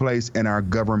taking place in our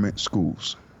government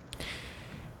schools.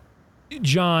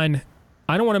 John,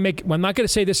 I'm not going to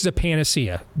say this is a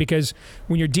panacea, because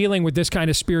when you're dealing with this kind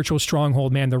of spiritual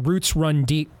stronghold, man, the roots run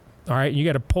deep. All right. You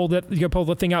got to pull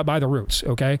the thing out by the roots.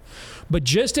 Okay. But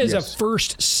just as a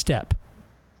first step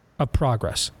of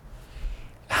progress,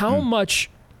 how much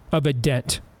of a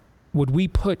dent would we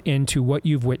put into what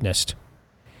you've witnessed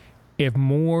if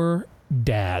more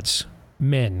dads,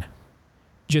 men,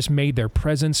 just made their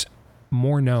presence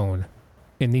more known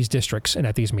in these districts and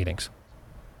at these meetings?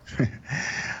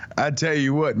 I tell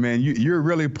you what, man, you're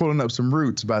really pulling up some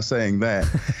roots by saying that.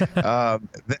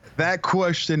 That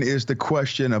question is the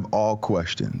question of all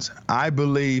questions. I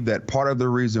believe that part of the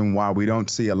reason why we don't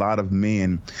see a lot of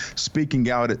men speaking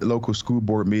out at local school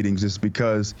board meetings is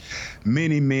because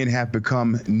many men have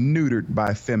become neutered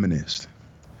by feminists.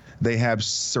 They have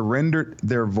surrendered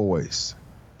their voice.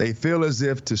 They feel as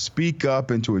if to speak up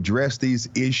and to address these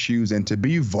issues and to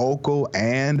be vocal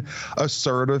and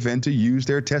assertive and to use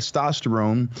their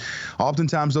testosterone,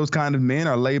 oftentimes those kind of men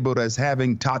are labeled as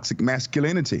having toxic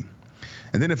masculinity.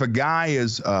 And then if a guy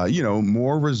is,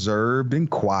 more reserved and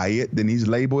quiet, then he's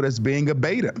labeled as being a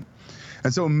beta.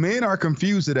 And so men are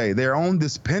confused today. They're on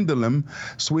this pendulum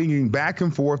swinging back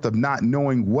and forth of not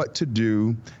knowing what to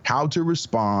do, how to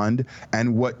respond,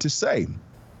 and what to say.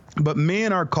 But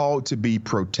men are called to be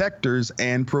protectors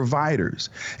and providers.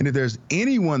 And if there's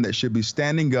anyone that should be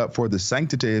standing up for the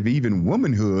sanctity of even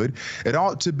womanhood, it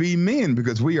ought to be men,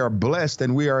 because we are blessed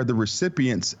and we are the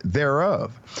recipients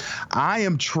thereof. I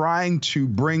am trying to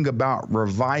bring about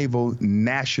revival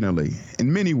nationally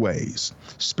in many ways,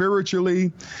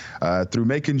 spiritually, through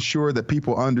making sure that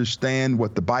people understand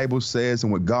what the Bible says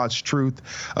and what God's truth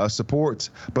supports,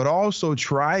 but also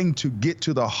trying to get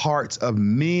to the hearts of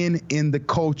men in the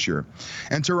culture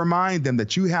and to remind them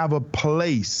that you have a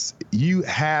place, you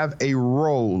have a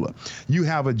role, you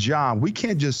have a job. We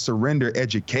can't just surrender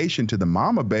education to the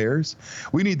mama bears.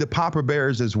 We need the papa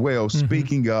bears as well,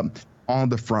 speaking up on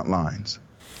the front lines.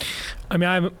 I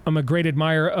mean, I'm a great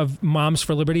admirer of Moms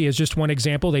for Liberty as just one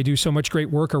example. They do so much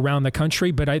great work around the country,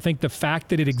 but I think the fact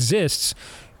that it exists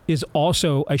is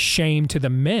also a shame to the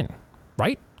men,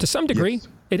 right? To some degree, yes.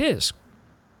 It is.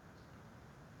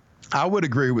 I would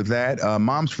agree with that.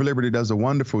 Moms for Liberty does a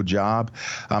wonderful job.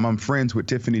 I'm friends with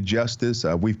Tiffany Justice.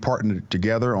 We've partnered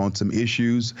together on some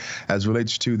issues as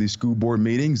relates to the school board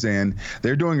meetings, and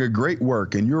they're doing a great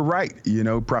work. And you're right.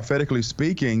 Prophetically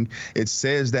speaking, it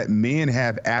says that men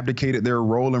have abdicated their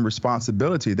role and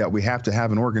responsibility, that we have to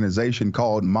have an organization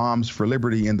called Moms for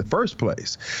Liberty in the first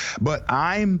place. But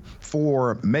I'm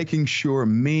for making sure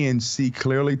men see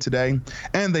clearly today,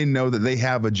 and they know that they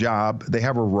have a job, they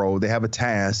have a role, they have a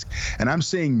task. And I'm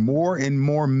seeing more and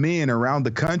more men around the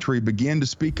country begin to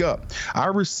speak up. I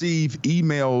receive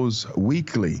emails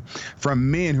weekly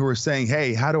from men who are saying,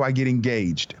 hey, how do I get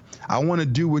engaged? I want to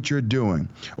do what you're doing.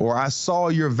 Or I saw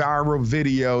your viral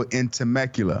video in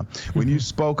Temecula when you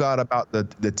spoke out about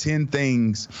the 10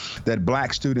 things that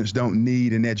black students don't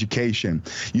need in education.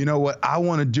 You know what? I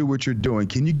want to do what you're doing.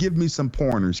 Can you give me some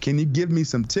pointers? Can you give me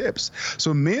some tips?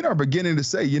 So men are beginning to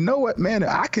say, you know what, man,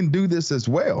 I can do this as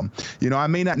well. I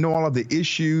may not know all of the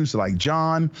issues like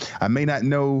John. I may not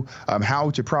know how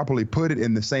to properly put it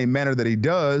in the same manner that he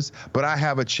does, but I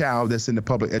have a child that's in the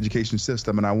public education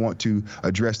system, and I want to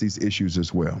address these issues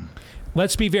as well.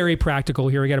 Let's be very practical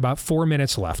here. We got about 4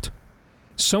 minutes left.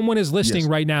 Someone is listening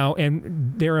right now,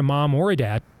 and they're a mom or a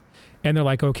dad, and they're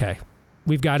like, okay,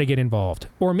 we've got to get involved.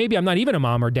 Or maybe I'm not even a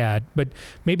mom or dad, but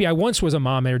maybe I once was a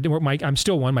mom, or I'm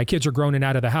still one. My kids are grown and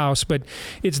out of the house, but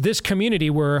it's this community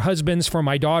where husbands for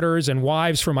my daughters and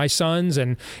wives for my sons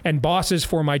and bosses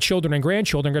for my children and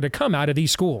grandchildren are going to come out of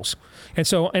these schools.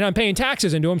 And I'm paying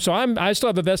taxes into them, so I still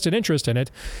have a vested interest in it,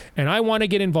 and I want to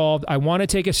get involved. I want to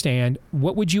take a stand.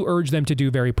 What would you urge them to do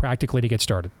very practically to get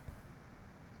started?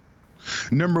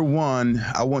 Number one,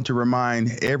 I want to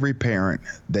remind every parent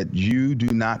that you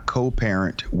do not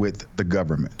co-parent with the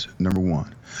government, number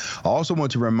one. I also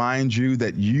want to remind you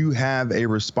that you have a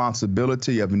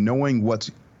responsibility of knowing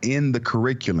what's in the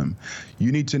curriculum.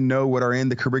 You need to know what are in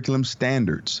the curriculum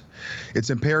standards. It's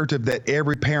imperative that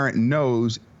every parent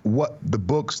knows what the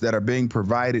books that are being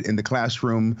provided in the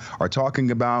classroom are talking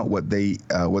about, what they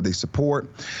support.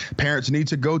 Parents need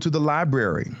to go to the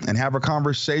library and have a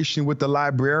conversation with the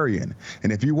librarian.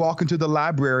 And if you walk into the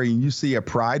library and you see a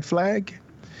pride flag,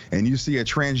 and you see a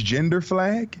transgender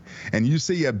flag, and you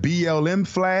see a BLM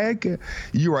flag,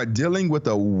 you are dealing with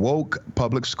a woke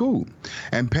public school.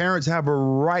 And parents have a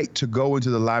right to go into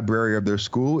the library of their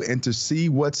school and to see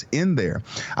what's in there.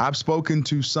 I've spoken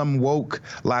to some woke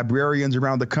librarians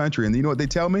around the country, and you know what they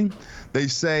tell me? They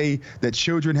say that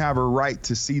children have a right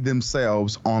to see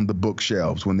themselves on the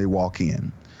bookshelves when they walk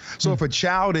in. So if a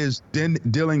child is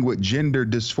dealing with gender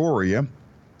dysphoria,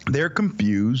 they're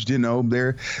confused,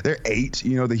 they're 8,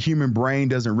 the human brain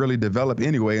doesn't really develop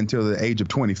anyway until the age of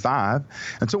 25.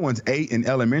 And someone's 8 in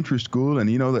elementary school and,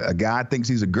 a guy thinks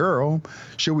he's a girl.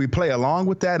 Should we play along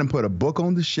with that and put a book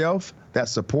on the shelf that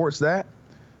supports that?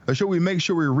 Or should we make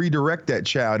sure we redirect that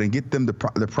child and get them the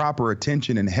proper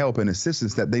attention and help and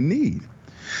assistance that they need?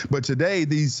 But today,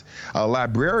 these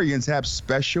librarians have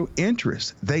special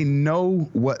interests. They know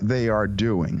what they are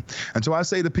doing. And so I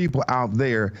say to people out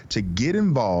there to get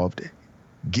involved,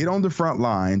 get on the front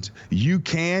lines. You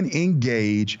can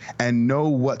engage and know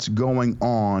what's going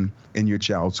on in your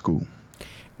child's school.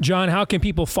 John, how can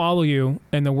people follow you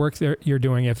and the work that you're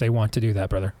doing if they want to do that,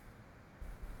 brother?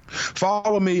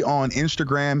 Follow me on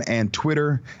Instagram and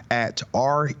Twitter at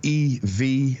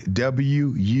REVWU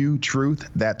Truth.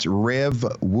 That's Rev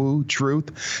Woo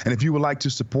Truth. And if you would like to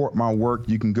support my work,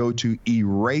 you can go to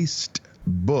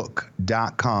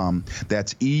eracedbook.com.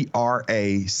 That's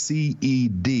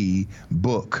ERACED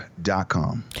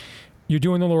book.com. You're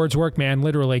doing the Lord's work, man.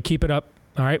 Literally. Keep it up.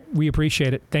 All right. We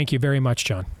appreciate it. Thank you very much,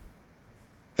 John.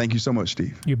 Thank you so much,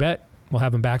 Steve. You bet. We'll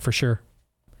have him back for sure.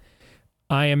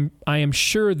 I am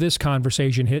sure this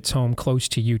conversation hits home close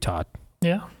to you, Todd.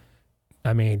 Yeah.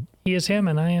 I mean, he is him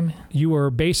and I am.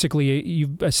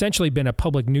 You've essentially been a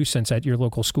public nuisance at your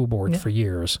local school board for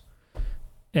years,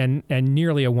 and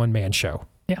nearly a one-man show.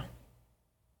 Yeah.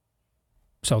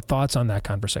 So thoughts on that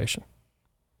conversation?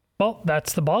 Well,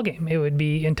 that's the ballgame. It would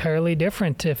be entirely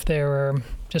different if there were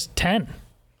just 10.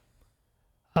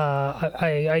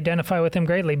 I identify with him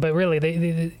greatly, but really,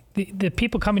 the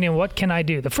people coming in, what can I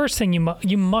do? The first thing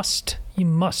you must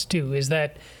do is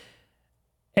that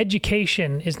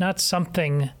education is not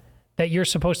something that you're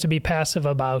supposed to be passive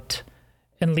about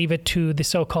and leave it to the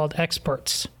so-called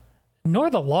experts, nor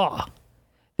the law.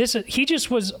 He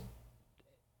just was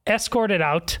escorted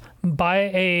out by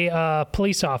a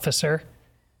police officer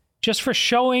just for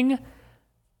showing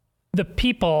the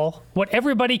people what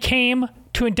everybody came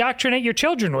to indoctrinate your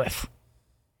children with.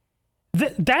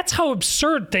 That's how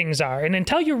absurd things are. And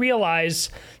until you realize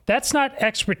that's not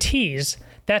expertise,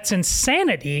 that's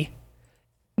insanity,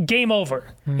 game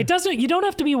over. You don't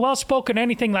have to be well-spoken or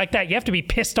anything like that. You have to be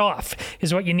pissed off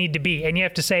is what you need to be. And you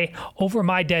have to say, over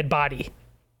my dead body.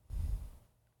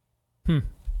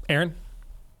 Aaron?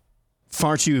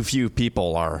 Far too few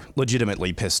people are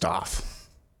legitimately pissed off.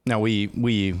 Now, we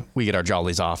get our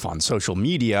jollies off on social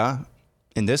media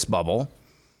in this bubble,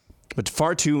 but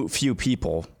far too few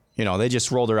people, they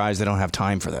just roll their eyes. They don't have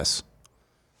time for this.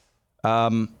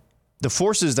 The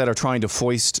forces that are trying to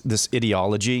foist this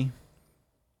ideology,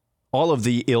 all of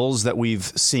the ills that we've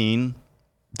seen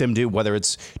them do, whether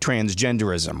it's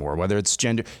transgenderism or whether it's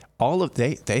gender,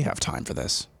 they have time for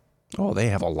this. Oh, they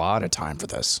have a lot of time for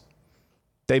this.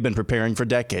 They've been preparing for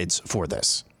decades for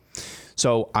this.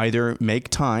 So either make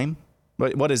time.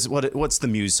 What's the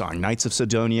Muse song? Knights of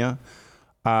Sidonia.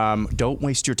 Don't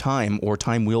waste your time, or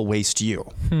time will waste you.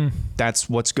 That's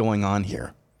what's going on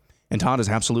here. And Todd is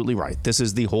absolutely right. This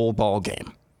is the whole ball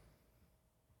game.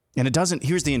 And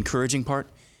here's the encouraging part.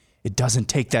 It doesn't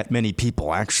take that many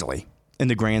people, actually, in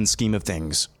the grand scheme of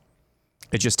things.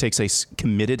 It just takes a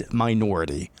committed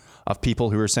minority of people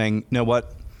who are saying, you know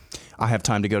what? I have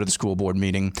time to go to the school board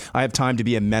meeting. I have time to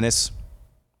be a menace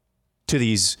to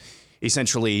these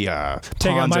essentially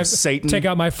pawns of Satan. Take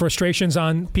out my frustrations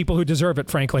on people who deserve it,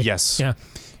 frankly. Yes. Yeah.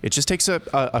 It just takes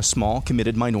a small,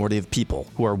 committed minority of people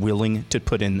who are willing to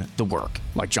put in the work,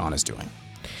 like John is doing.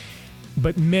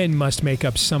 But men must make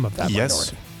up some of that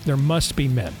minority. There must be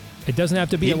men. It doesn't have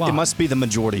to be a lot. It must be the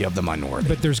majority of the minority.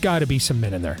 But there's got to be some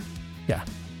men in there. Yeah.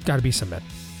 Got to be some men.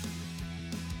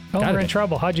 Oh, we're in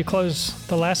trouble. How'd you close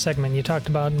the last segment? You talked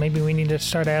about maybe we need to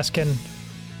start asking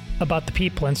about the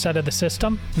people instead of the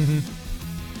system.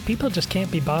 People just can't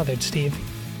be bothered, Steve.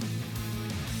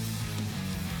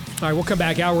 All right, we'll come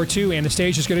back hour 2.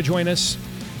 Anastasia's going to join us.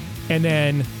 And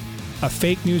then a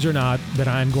fake news or not that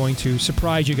I'm going to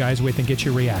surprise you guys with and get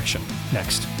your reaction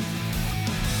next.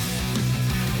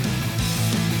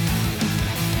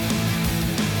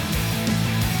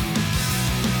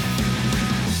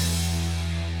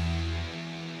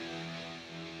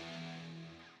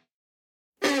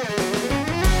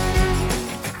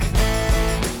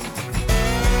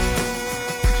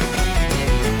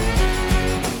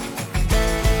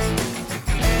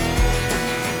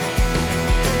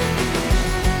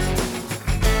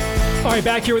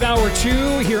 Back here with hour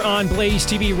 2 here on Blaze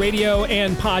TV radio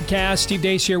and podcast. Steve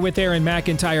Deace here with Aaron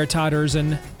McIntyre, Todd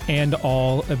Erzin, and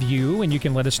all of you. And you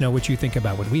can let us know what you think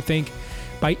about what we think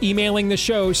by emailing the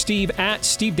show,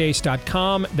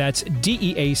 steve@stevedeace.com. That's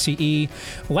DEACE.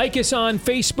 Like us on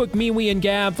Facebook, MeWe, and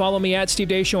Gab. Follow me at Steve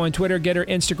Deace Show on Twitter, Getter,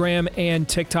 Instagram, and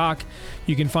TikTok.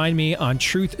 You can find me on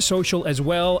Truth Social as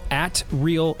well, at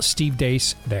Real Steve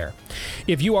Deace there.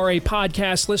 If you are a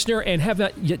podcast listener and have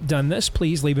not yet done this,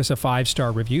 please leave us a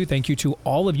 5-star review. Thank you to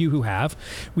all of you who have.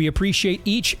 We appreciate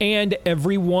each and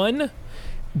every one.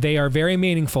 They are very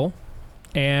meaningful.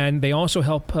 And they also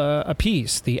help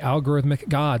appease the algorithmic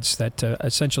gods that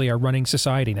essentially are running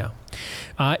society now.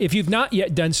 If you've not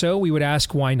yet done so, we would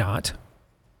ask why not.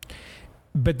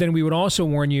 But then we would also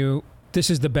warn you, this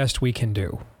is the best we can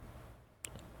do.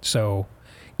 So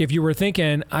if you were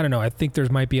thinking, I don't know, I think there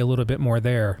might be a little bit more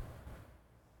there.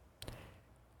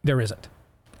 There isn't.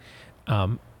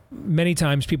 Many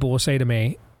times people will say to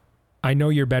me, I know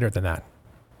you're better than that.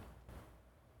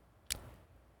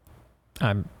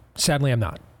 Sadly, I'm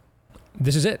not.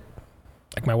 This is it.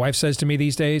 Like my wife says to me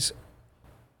these days,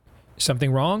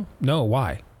 something wrong? No,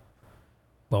 why?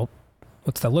 Well,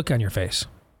 what's that look on your face?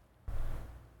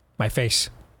 My face.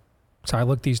 That's how I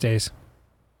look these days.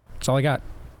 That's all I got.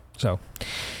 So,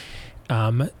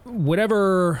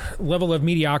 whatever level of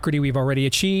mediocrity we've already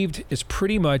achieved is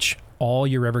pretty much all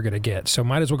you're ever going to get. So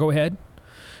might as well go ahead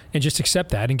and just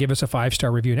accept that and give us a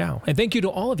 5-star review now. And thank you to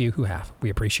all of you who have. We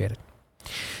appreciate it.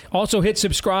 Also, hit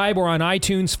subscribe or on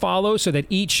iTunes follow so that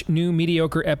each new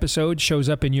mediocre episode shows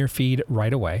up in your feed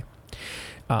right away.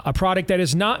 A product that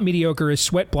is not mediocre is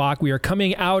Sweat Block. We are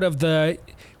coming out of the,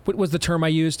 what was the term I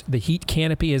used? The heat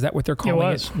canopy? Is that what they're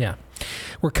calling it? Yeah.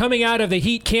 We're coming out of the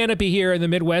heat canopy here in the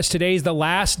Midwest. Today's the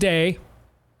last day.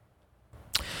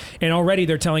 And already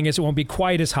they're telling us it won't be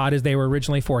quite as hot as they were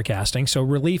originally forecasting. So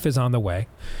relief is on the way.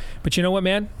 But you know what,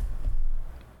 man?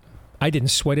 I didn't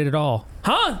sweat it at all.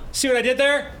 Huh? See what I did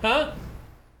there? Huh?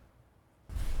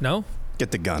 No?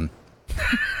 Get the gun.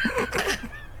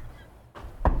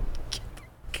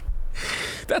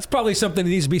 That's probably something that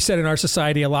needs to be said in our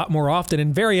society a lot more often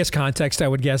in various contexts, I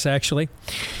would guess, actually.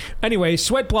 Anyway,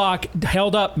 Sweat Block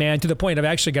held up, man, to the point I've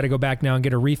actually got to go back now and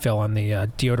get a refill on the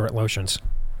deodorant lotions.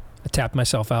 I tapped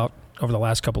myself out over the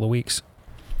last couple of weeks.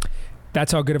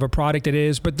 That's how good of a product it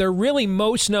is. But they're really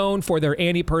most known for their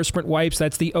antiperspirant wipes.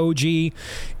 That's the OG.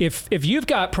 If you've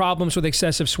got problems with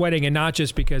excessive sweating, and not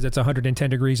just because it's 110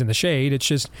 degrees in the shade, it's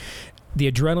just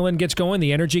the adrenaline gets going,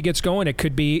 the energy gets going. It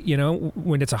could be,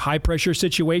 when it's a high-pressure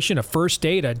situation, a first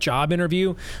date, a job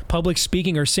interview, public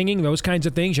speaking or singing, those kinds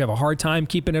of things. You have a hard time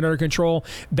keeping it under control.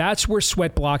 That's where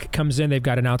Sweat Block comes in. They've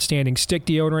got an outstanding stick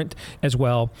deodorant as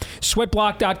well.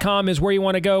 Sweatblock.com is where you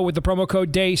want to go with the promo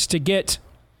code DACE to get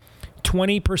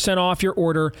 20% off your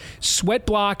order.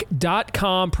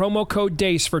 Sweatblock.com, promo code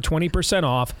DACE for 20%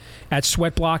 off at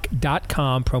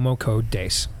sweatblock.com, promo code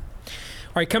DACE.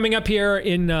 All right, coming up here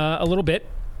in a little bit,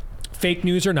 fake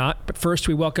news or not, but first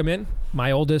we welcome in my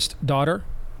oldest daughter,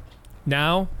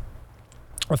 now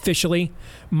officially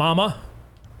Mama,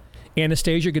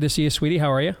 Anastasia. Good to see you, sweetie.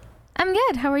 How are you? I'm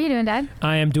good. How are you doing, Dad?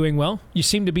 I am doing well. You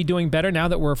seem to be doing better now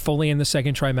that we're fully in the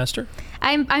second trimester.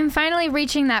 I'm finally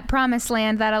reaching that promised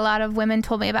land that a lot of women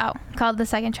told me about, called the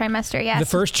second trimester, yes. The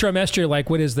first trimester, like,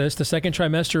 what is this? The second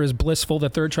trimester is blissful. The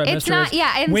third trimester it's not, is,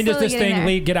 yeah, when does this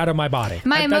thing get out of my body?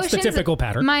 That's the typical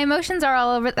pattern. My emotions are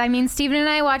all over. I mean, Steven and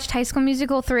I watched High School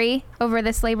Musical 3 over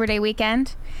this Labor Day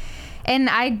weekend.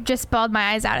 And I just bawled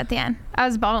my eyes out at the end. I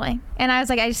was bawling. And I was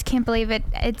like, I just can't believe it.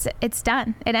 It's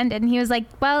done. It ended. And he was like,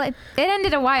 well, it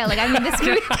ended a while. Like, I mean, this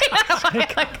movie came out a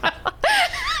while ago.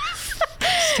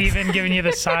 Steven giving you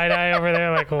the side eye over there,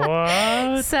 like,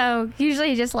 what? So usually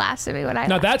he just laughs at me when I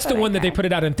Now, laugh, that's the one that they put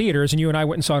it out in theaters, and you and I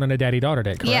went and saw it on a daddy-daughter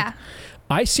date, correct? Yeah.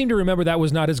 I seem to remember that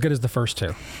was not as good as the first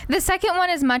two. The second one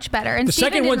is much better. And the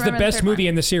Steven second one's the didn't best remember movie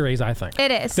in the series, I think.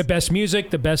 It is. The best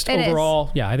music, the best It overall.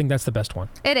 is. Yeah, I think that's the best one.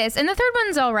 It is. And the third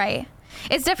one's all right.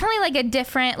 It's definitely like a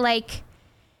different, like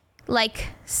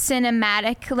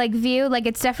cinematic, view. Like,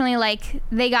 it's definitely like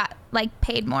they got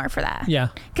paid more for that. Yeah.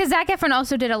 Because Zac Efron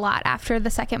also did a lot after the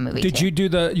second movie. Did you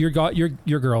do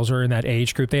your girls are in that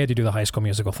age group? They had to do the High School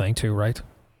Musical thing too, right?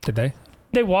 Did they?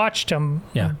 They watched them,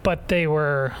 yeah. But they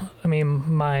were,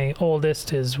 my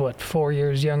oldest is, 4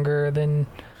 years younger than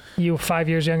you, 5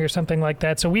 years younger, something like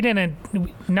that. So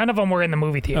none of them were in the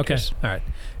movie theaters. Okay, all right.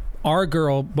 Our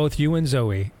girl, both you and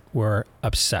Zoe, were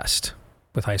obsessed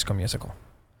with High School Musical.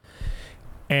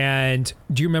 And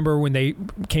do you remember when they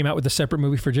came out with a separate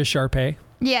movie for just Sharpay?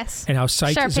 Yes. And how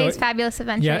psyched Sharpay's Fabulous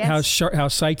Adventure. Yeah, yes. how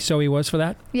psyched Zoe was for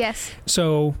that? Yes.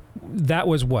 So that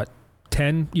was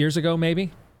 10 years ago,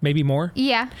 maybe more?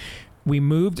 Yeah. We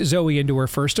moved Zoe into her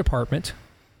first apartment.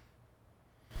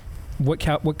 What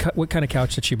kind of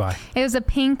couch did she buy? It was a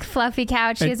pink fluffy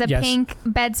couch. She has a yes. pink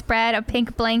bedspread, a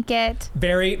pink blanket.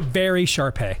 Very, very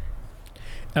Sharpay.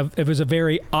 It was a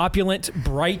very opulent,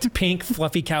 bright pink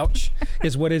fluffy couch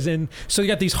is what is in. So you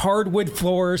got these hardwood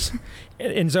floors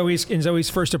in Zoe's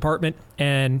first apartment,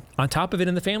 and on top of it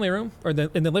in the family room or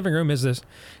in the living room is this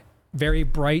very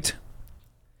bright,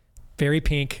 very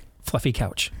pink fluffy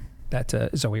couch that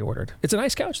Zoe ordered. It's a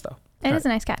nice couch though. It is a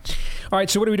nice couch. All right,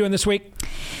 so what are we doing this week?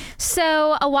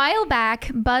 So a while back,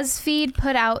 BuzzFeed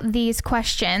put out these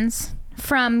questions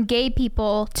from gay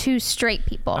people to straight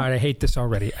people. All right, I hate this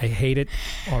already. I hate it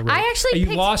already. You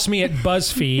lost me at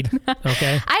BuzzFeed.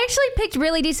 Okay. I actually picked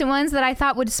really decent ones that I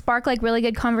thought would spark really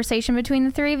good conversation between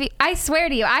the three of you. I swear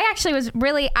to you,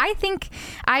 I think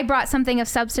I brought something of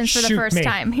substance for the first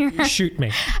time here. Shoot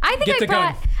me. I think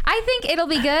it'll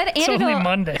be good, and it's only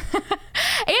Monday.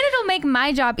 And it'll make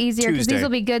my job easier because these will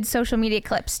be good social media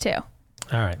clips too.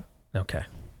 All right. Okay.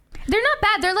 They're not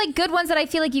bad. They're like good ones that I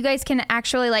feel like you guys can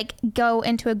actually like go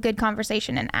into a good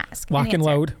conversation and ask. Lock and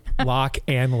load. Lock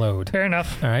and load. Fair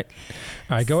enough. All right,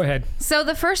 go ahead. So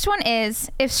the first one is,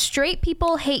 if straight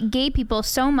people hate gay people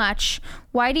so much,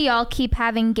 why do y'all keep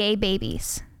having gay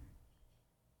babies?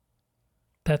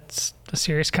 That's a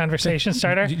serious conversation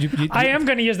starter. I am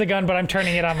going to use the gun, but I'm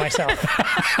turning it on myself.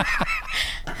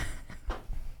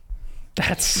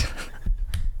 That's...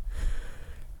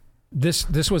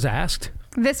 This was asked?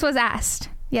 This was asked.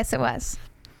 Yes, it was.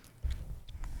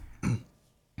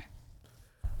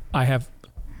 I have...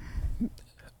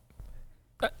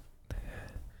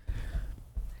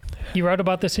 You wrote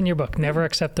about this in your book. Never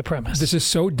accept the premise. This is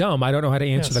so dumb. I don't know how to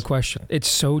answer the question. It's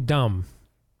so dumb.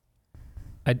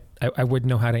 I wouldn't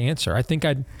know how to answer. I think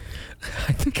I'd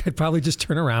probably just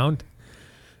turn around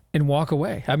and walk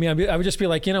away. I mean, I would just be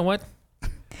like, you know what?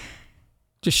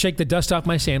 Just shake the dust off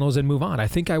my sandals and move on. I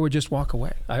think I would just walk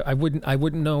away. I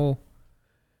wouldn't know.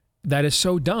 That is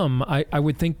so dumb. I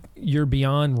would think you're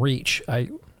beyond reach. I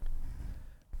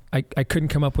couldn't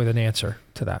come up with an answer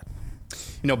to that.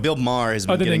 You know, Bill Maher has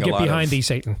been other getting than a lot get behind of, thee,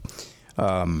 Satan.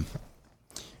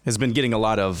 Has been getting a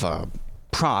lot of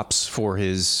props for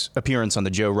his appearance on the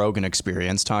Joe Rogan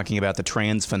Experience, talking about the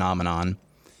trans phenomenon.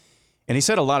 And he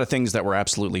said a lot of things that were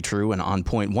absolutely true and on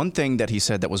point. One thing that he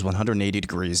said that was 180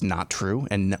 degrees not true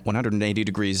and 180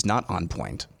 degrees not on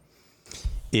point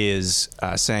is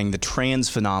saying the trans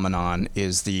phenomenon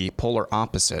is the polar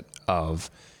opposite of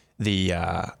the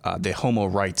homo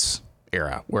rights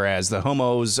era. Whereas the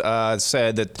homos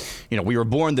said that, you know, we were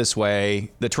born this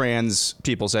way. The trans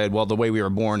people said, well, the way we were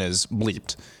born is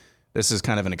bleeped. This is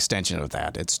kind of an extension of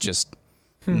that. It's just,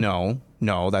 no,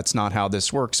 that's not how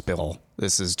this works, Bill.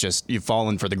 This is just, you've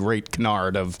fallen for the great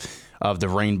canard of the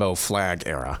rainbow flag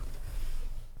era.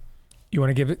 You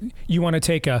want to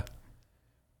take a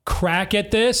crack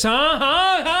at this?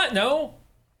 No.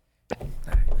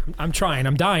 I'm trying.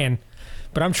 I'm dying.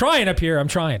 But I'm trying up here. I'm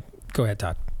trying. Go ahead,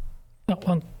 Todd. Oh,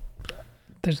 well,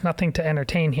 there's nothing to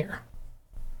entertain here.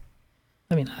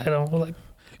 I mean, I don't like...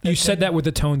 You said that with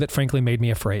a tone that frankly made me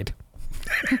afraid.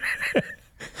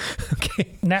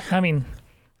 Okay. I mean,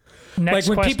 next like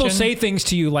when question. people say things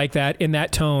to you like that in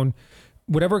that tone,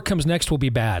 whatever comes next will be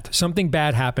bad. Something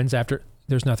bad happens after.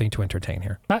 There's nothing to entertain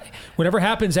here. Whatever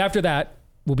happens after that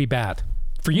will be bad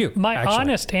for you. My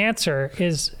honest answer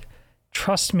is,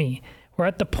 trust me, we're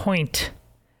at the point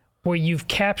where you've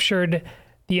captured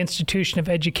the institution of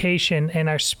education and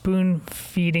are spoon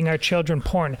feeding our children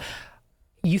porn.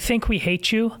 You think we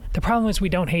hate you? The problem is we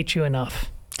don't hate you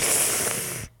enough.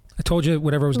 I told you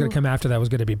whatever was going to come after that was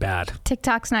going to be bad.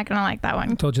 TikTok's not going to like that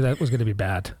one. I told you that was going to be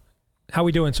bad. How are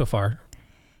we doing so far?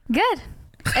 Good.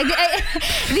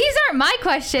 These aren't my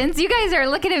questions. You guys are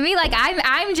looking at me like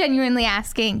I'm genuinely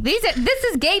asking. This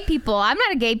is gay people. I'm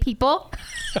not a gay people.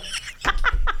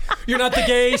 You're not the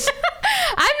gays?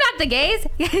 I'm not the gays.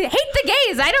 Hate the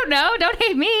gays. I don't know. Don't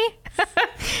hate me.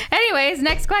 Anyways,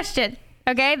 next question.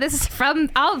 Okay, this is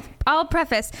from, I'll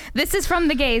preface, this is from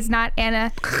the gays, not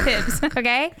Anna Pibbs,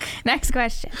 okay? Next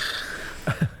question.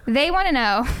 They want to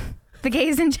know, the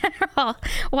gays in general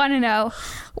want to know,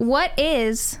 what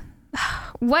is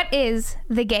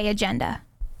the gay agenda?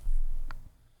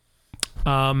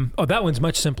 That one's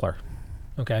much simpler,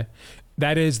 okay?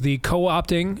 That is the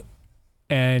co-opting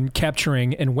and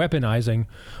capturing and weaponizing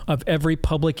of every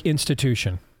public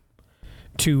institution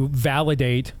to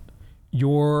validate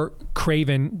your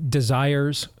craven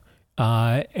desires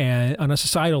and on a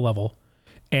societal level,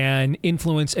 and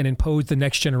influence and impose the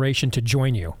next generation to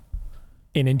join you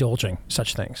in indulging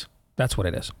such things. That's what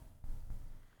it is.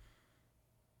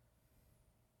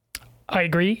 I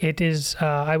agree. It is,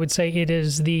 I would say it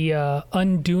is the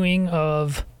undoing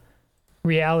of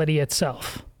reality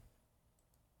itself.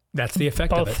 That's the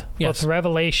effect of it. Yes. Both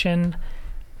revelation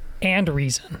and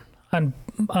reason on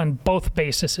both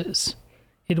bases.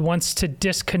 It wants to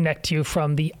disconnect you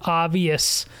from the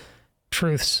obvious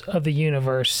truths of the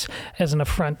universe as an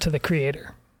affront to the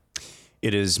Creator.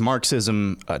 It is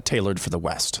Marxism tailored for the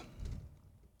West.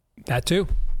 That too.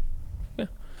 Yeah.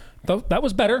 That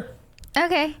was better.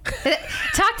 Okay.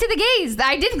 Talk to the gays.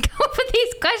 I didn't come up with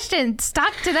these questions.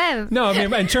 Talk to them. No, I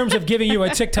mean, in terms of giving you a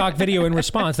TikTok video in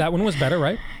response, that one was better,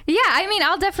 right? Yeah, I mean,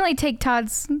 I'll definitely take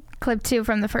Todd's clip too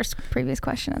from the previous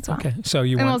question as well. Okay, so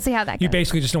we'll see how that goes. You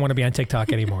basically just don't want to be on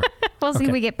TikTok anymore. We'll see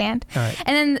if we get banned. All right.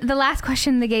 And then the last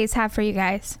question the gays have for you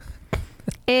guys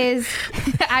is,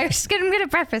 I'm going to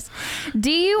preface,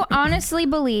 do you honestly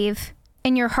believe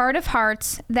in your heart of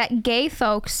hearts that gay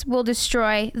folks will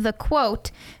destroy the, quote,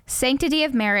 sanctity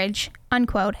of marriage,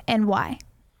 unquote, and why?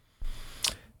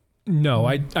 No,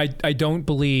 I don't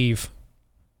believe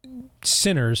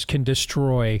sinners can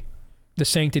destroy the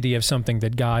sanctity of something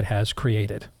that God has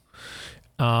created.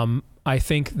 I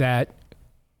think that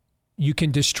you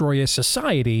can destroy a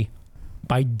society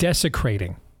by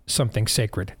desecrating something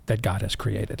sacred that God has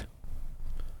created.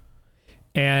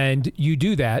 And you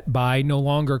do that by no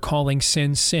longer calling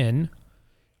sin sin,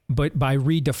 but by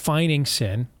redefining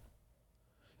sin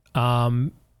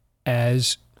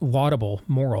as laudable,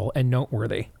 moral, and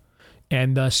noteworthy.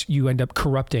 And thus you end up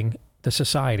corrupting the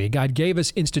society. God gave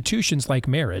us institutions like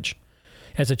marriage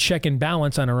as a check and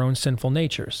balance on our own sinful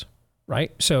natures,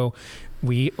 right? So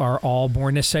we are all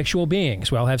born as sexual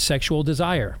beings. We all have sexual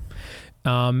desire.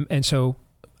 And so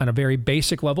on a very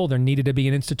basic level, there needed to be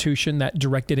an institution that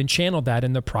directed and channeled that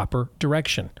in the proper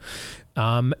direction.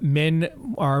 Men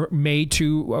are made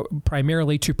to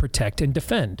primarily to protect and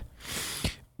defend.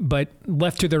 But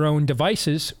left to their own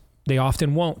devices, they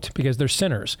often won't because they're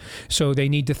sinners. So they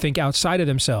need to think outside of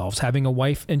themselves. Having a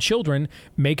wife and children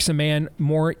makes a man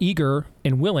more eager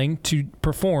and willing to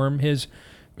perform his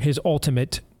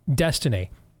ultimate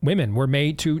destiny. Women were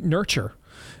made to nurture.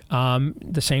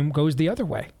 The same goes the other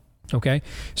way. Okay?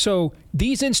 So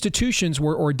these institutions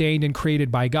were ordained and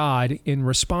created by God in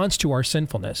response to our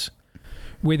sinfulness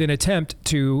with an attempt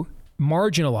to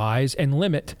marginalize and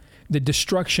limit the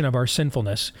destruction of our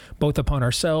sinfulness, both upon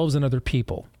ourselves and other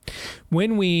people.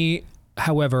 When we,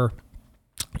 however,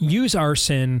 use our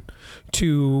sin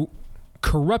to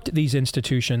corrupt these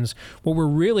institutions, what we're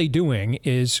really doing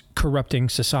is corrupting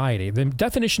society. The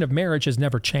definition of marriage has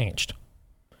never changed.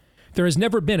 There has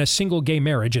never been a single gay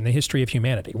marriage in the history of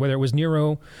humanity, whether it was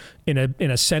Nero in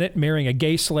a Senate marrying a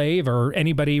gay slave or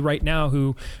anybody right now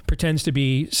who pretends to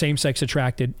be same-sex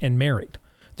attracted and married.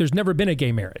 There's never been a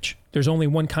gay marriage. There's only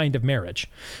one kind of marriage.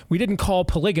 We didn't call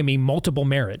polygamy multiple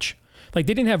marriage. Like,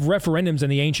 they didn't have referendums in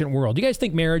the ancient world. You guys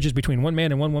think marriage is between one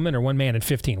man and one woman or one man and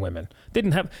 15 women? They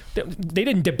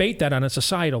didn't debate that on a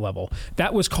societal level.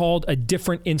 That was called a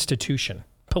different institution.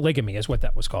 Polygamy is what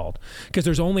that was called, because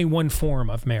there's only one form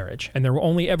of marriage, and there will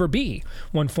only ever be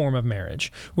one form of marriage.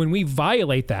 When we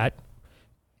violate that,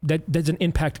 that doesn't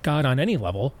impact God on any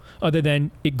level other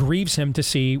than it grieves him to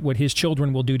see what his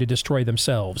children will do to destroy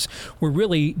themselves. We're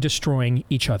really destroying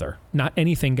each other, not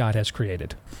anything God has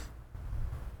created.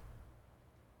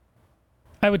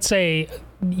 I would say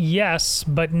yes,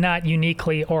 but not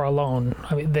uniquely or alone.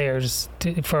 I mean, there's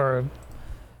for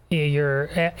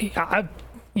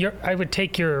I would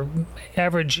take your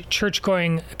average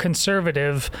church-going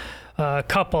conservative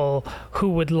couple who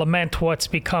would lament what's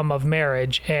become of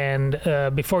marriage, and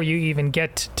before you even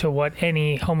get to what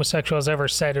any homosexual has ever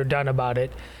said or done about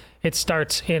it, it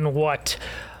starts in what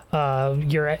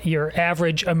your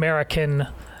average American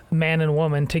man and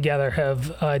woman together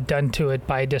have done to it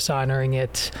by dishonoring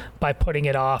it, by putting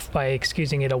it off, by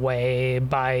excusing it away,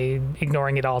 by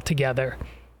ignoring it altogether.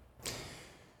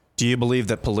 Do you believe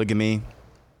that polygamy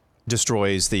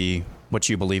destroys what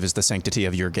you believe is the sanctity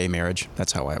of your gay marriage?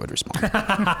 That's how I would respond.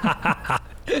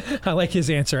 I like his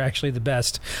answer actually the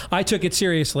best. I took it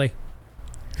seriously.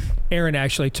 Aaron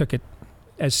actually took it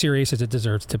as serious as it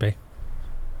deserves to be.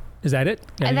 Is that it?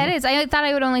 That is. I thought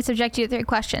I would only subject you to 3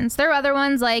 questions. There are other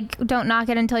ones like don't knock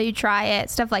it until you try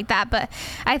it, stuff like that. But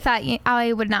I thought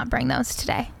I would not bring those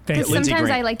today. Because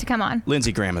sometimes I like to come on.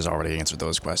 Lindsey Graham has already answered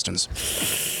those questions.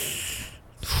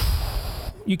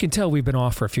 You can tell we've been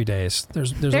off for a few days.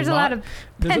 There's a lot of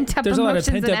pent-up there's a lot of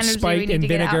emotions pent-up and energy spite we need and to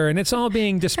get vinegar, out. and it's all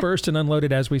being dispersed and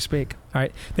unloaded as we speak. All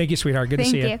right. Thank you, sweetheart. Good to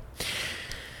see you. Thank you.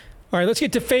 All right, let's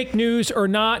get to fake news or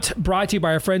not, brought to you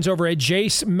by our friends over at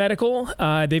Jace Medical.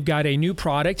 They've got a new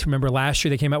product. Remember last year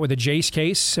they came out with a Jace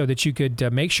case so that you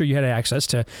could make sure you had access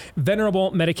to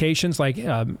venerable medications like,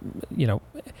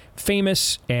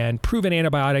 famous and proven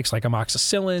antibiotics like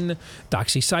amoxicillin,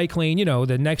 doxycycline,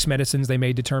 the next medicines they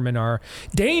may determine are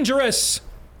dangerous,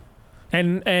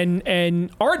 and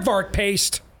aardvark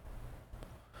paste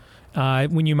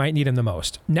when you might need them the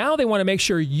most. Now they want to make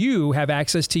sure you have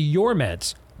access to your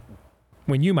meds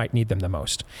when you might need them the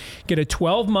most. Get a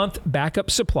 12-month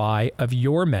backup supply of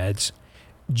your meds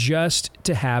just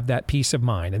to have that peace of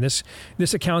mind. And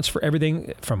this accounts for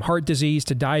everything from heart disease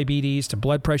to diabetes to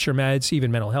blood pressure meds,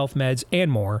 even mental health meds,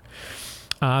 and more.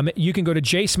 You can go to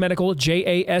Jace Medical,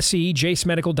 J-A-S-E,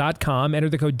 jacemedical.com. Enter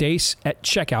the code DACE at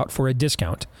checkout for a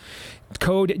discount.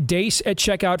 Code DACE at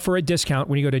checkout for a discount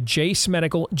when you go to Jace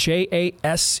Medical,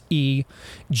 J-A-S-E,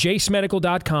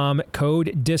 jacemedical.com.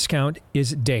 Code discount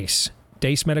is DACE.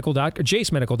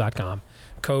 jacemedical.com.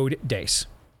 Code DACE.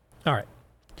 All right.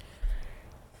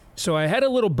 So I had a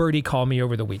little birdie call me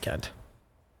over the weekend,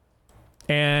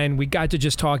 and we got to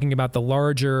just talking about the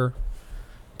larger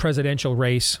presidential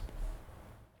race.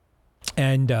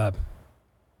 And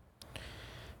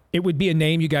It would be a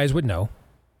name you guys would know.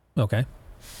 Okay.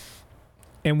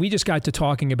 And we just got to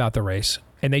talking about the race,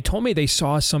 and they told me they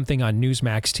saw something on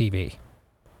Newsmax TV.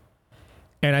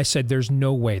 And I said, there's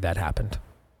no way that happened.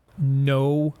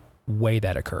 No way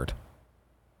that occurred.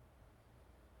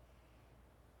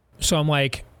 So I'm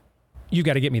like, you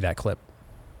got to get me that clip.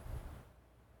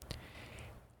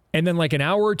 And then like an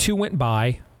hour or two went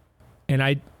by,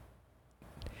 and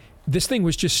this thing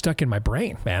was just stuck in my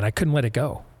brain, man. I couldn't let it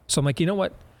go. So I'm like, you know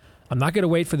what? I'm not going to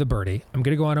wait for the birdie. I'm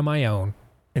going to go out on my own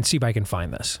and see if I can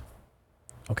find this.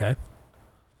 Okay?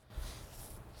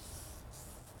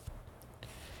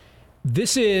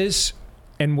 This is,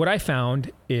 and what I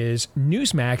found is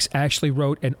Newsmax actually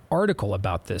wrote an article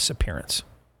about this appearance.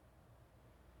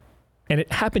 And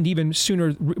it happened even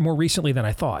sooner, more recently than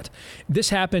I thought. This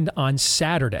happened on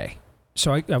Saturday.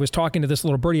 So I was talking to this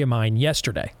little birdie of mine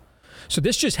yesterday. So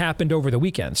this just happened over the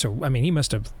weekend. So, I mean, he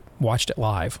must have watched it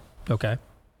live. Okay.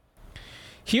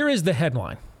 Here is the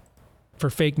headline, for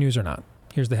fake news or not.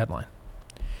 Here's the headline.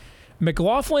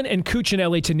 McLaughlin and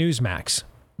Cuccinelli to Newsmax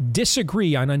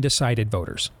disagree on undecided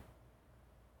voters.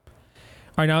 All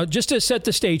right, now, just to set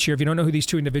the stage here, if you don't know who these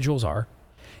two individuals are,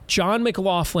 John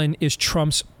McLaughlin is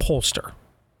Trump's pollster.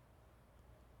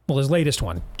 Well, his latest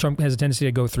one. Trump has a tendency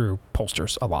to go through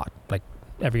pollsters a lot, like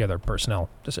every other personnel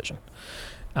decision.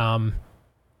 And,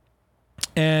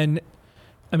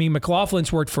 I mean,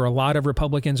 McLaughlin's worked for a lot of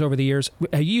Republicans over the years.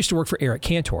 He used to work for Eric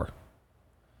Cantor.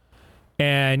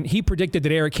 And he predicted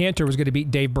that Eric Cantor was going to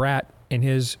beat Dave Bratt in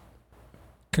his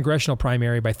congressional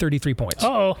primary by 33 points.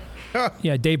 Uh-oh.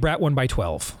 Yeah, Dave Bratt won by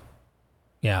 12.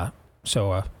 Yeah,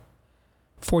 so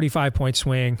 45-point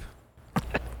swing.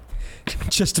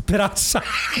 Just a bit outside.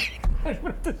 I don't know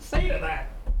what to say to that.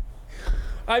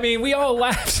 I mean, we all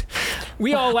laughed.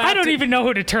 I don't even know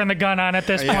who to turn the gun on at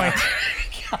this point.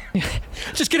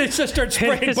 Just gonna start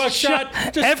spraying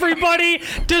buckshot. Everybody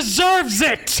deserves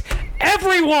it.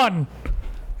 Everyone.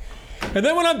 And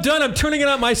then when I'm done, I'm turning it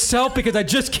on myself because I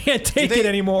just can't take it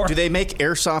anymore. Do they make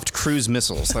airsoft cruise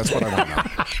missiles? That's what I want to know.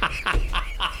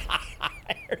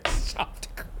 Airsoft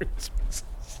cruise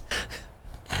missiles.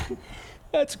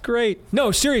 That's great.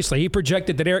 No, seriously, he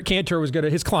projected that Eric Cantor was going to,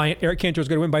 his client, Eric Cantor was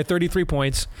going to win by 33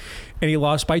 points, and he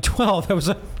lost by 12. That was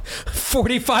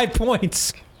 45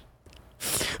 points.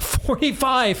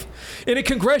 45 in a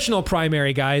congressional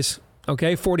primary, guys.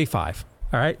 Okay, 45.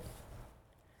 All right.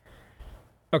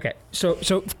 Okay, so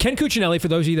Ken Cuccinelli, for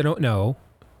those of you that don't know,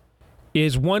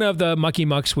 is one of the mucky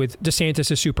mucks with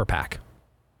DeSantis' super PAC.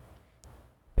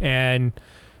 And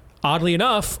oddly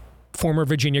enough, former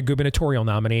Virginia gubernatorial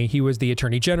nominee. He was the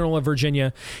Attorney General of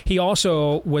Virginia. He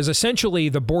also was essentially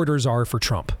the border czar for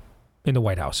Trump in the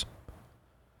White House.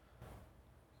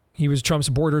 He was Trump's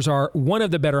border czar, one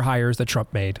of the better hires that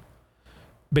Trump made.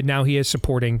 But now he is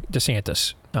supporting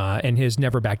DeSantis and his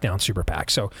Never Back Down super PAC.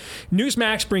 So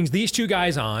Newsmax brings these two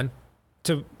guys on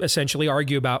to essentially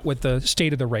argue about what the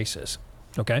state of the race is.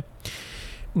 Okay?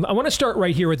 I want to start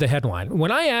right here with the headline.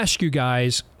 When I ask you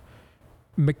guys,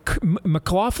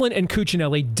 McLaughlin and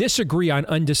Cuccinelli disagree on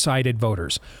undecided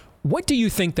voters, what do you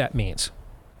think that means?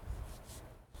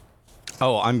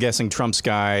 Oh, I'm guessing Trump's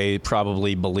guy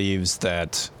probably believes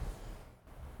that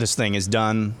this thing is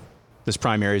done, this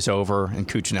primary is over, and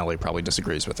Cuccinelli probably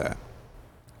disagrees with that.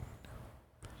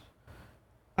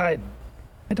 I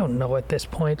don't know at this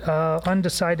point.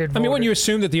 Undecided voters. I mean, when you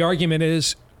assume that the argument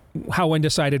is how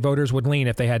undecided voters would lean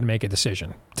if they had to make a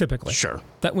decision, typically. Sure.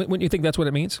 Wouldn't you think that's what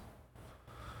it means?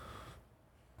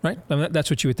 Right? I mean,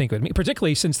 that's what you would think it would mean,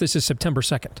 particularly since this is September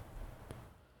 2nd.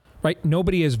 Right?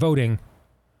 Nobody is voting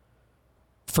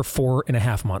for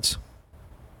 4.5 months.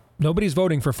 Nobody's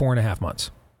voting for 4.5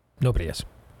 months. Nobody is.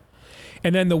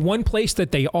 And then the one place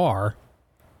that they are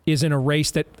is in a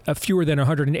race that fewer than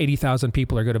 180,000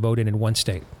 people are going to vote in one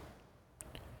state.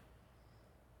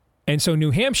 And so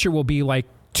New Hampshire will be like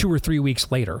 2 or 3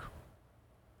 weeks later.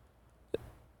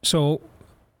 So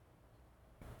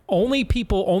only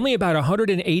about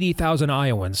 180,000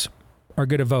 Iowans are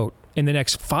going to vote in the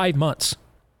next 5 months.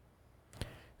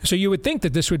 So you would think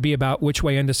that this would be about which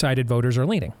way undecided voters are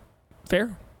leaning.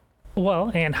 Fair?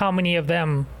 Well, and how many of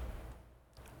them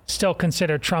still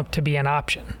consider Trump to be an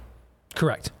option?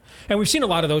 Correct. And we've seen a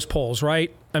lot of those polls,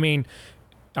 right? I mean,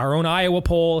 our own Iowa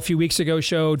poll a few weeks ago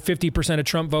showed 50% of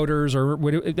Trump voters, or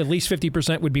at least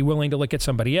 50%, would be willing to look at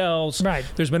somebody else. Right.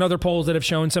 There's been other polls that have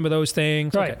shown some of those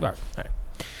things. Right. Okay. All right.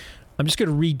 I'm just going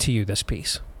to read to you this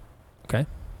piece. Okay.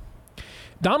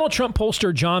 Donald Trump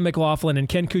pollster John McLaughlin and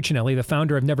Ken Cuccinelli, the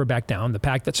founder of Never Back Down, the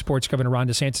PAC that supports Governor Ron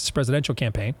DeSantis' presidential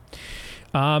campaign,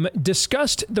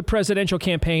 discussed the presidential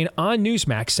campaign on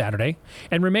Newsmax Saturday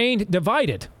and remained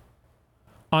divided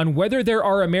on whether there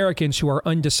are Americans who are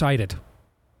undecided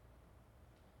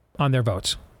on their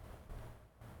votes.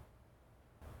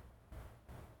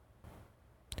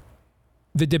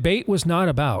 The debate was not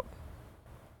about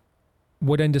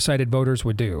what undecided voters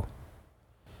would do.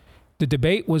 The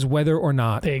debate was whether or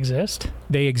not they exist.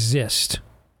 They exist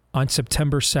on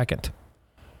September 2nd,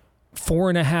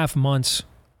 4.5 months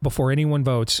before anyone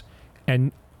votes,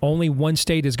 and only one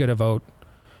state is going to vote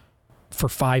for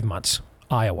 5 months,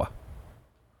 Iowa.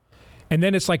 And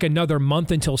then it's like another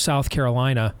month until South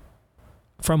Carolina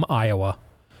from Iowa.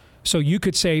 So you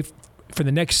could say for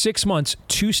the next 6 months,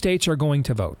 2 states are going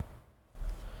to vote.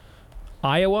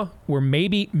 Iowa, where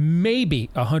maybe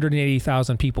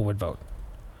 180,000 people would vote.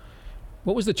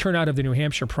 What was the turnout of the New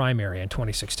Hampshire primary in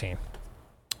 2016?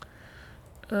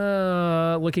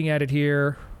 Looking at it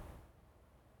here,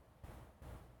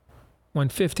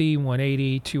 150,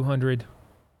 180, 200.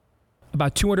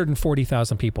 About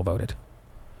 240,000 people voted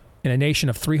in a nation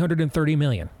of 330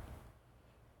 million.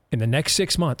 In the next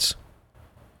 6 months,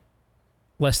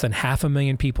 less than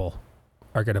 500,000 people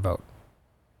are going to vote.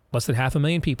 Less than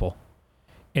 500,000 people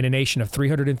in a nation of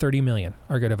 330 million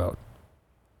are going to vote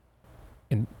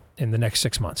in the next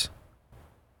 6 months.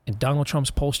 And Donald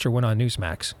Trump's pollster went on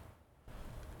Newsmax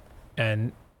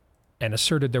and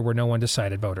asserted there were no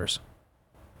undecided voters.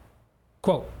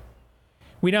 Quote,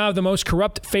 "We now have the most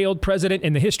corrupt, failed president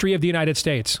in the history of the United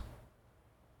States."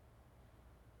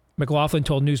 McLaughlin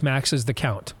told Newsmax's The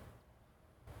Count.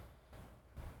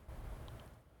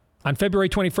 On February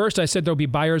 21st, I said there'll be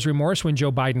buyer's remorse when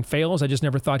Joe Biden fails. I just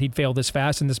never thought he'd fail this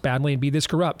fast and this badly and be this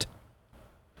corrupt.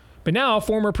 But now,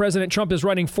 former President Trump is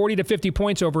running 40 to 50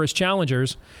 points over his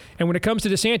challengers. And when it comes to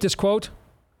DeSantis, quote,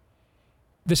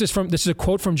 this is a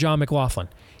quote from John McLaughlin.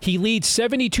 He leads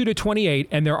 72 to 28,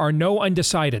 and there are no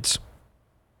undecideds.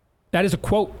 That is a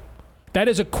quote. That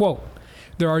is a quote.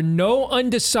 There are no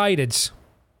undecideds.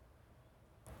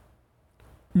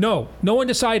 No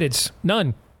undecideds.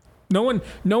 None. No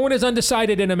one is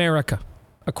undecided in America,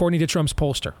 according to Trump's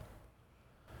pollster.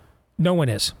 No one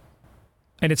is.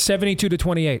 And it's 72 to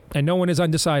 28, and no one is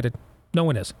undecided. No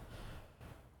one is.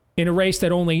 In a race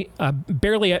that only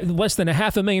barely less than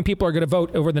 500,000 people are going to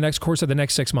vote over the next course of the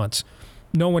next 6 months.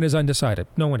 No one is undecided.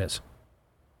 No one is.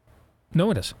 No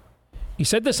one is. He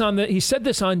said this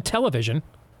on television,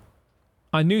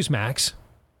 on Newsmax,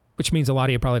 which means a lot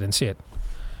of you probably didn't see it.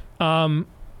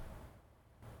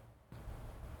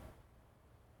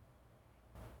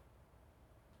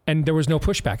 And there was no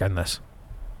pushback on this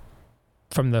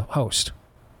from the host.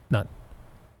 None.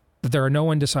 That there are no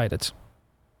undecideds.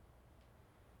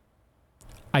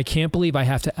 I can't believe I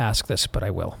have to ask this, but I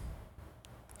will.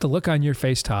 The look on your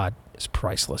face, Todd, is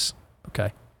priceless.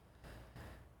 Okay?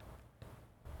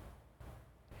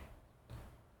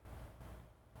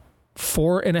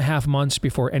 Four and a half months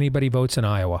before anybody votes in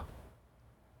Iowa,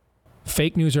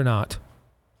 fake news or not,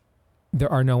 there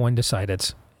are no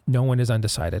undecideds. No one is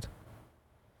undecided.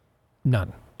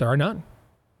 None. There are none.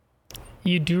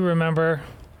 You do remember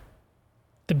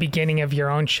the beginning of your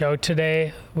own show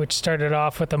today, which started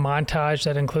off with a montage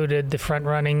that included the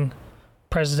front-running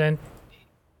presidential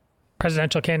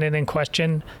candidate in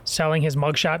question selling his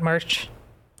mugshot merch.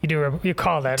 You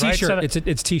call that, T-shirt. Right? So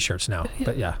it's T-shirts now,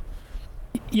 but yeah.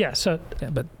 Yeah. So.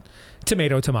 Yeah, but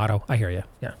tomato. I hear you.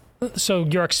 Yeah. So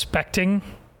you're expecting,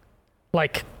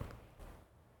 like,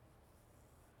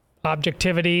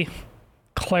 objectivity,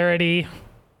 clarity,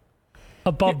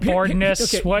 above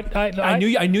boardness. Okay. What I knew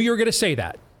you were going to say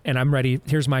that, and I'm ready.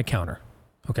 Here's my counter.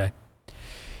 Okay.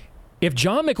 If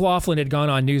John McLaughlin had gone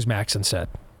on Newsmax and said,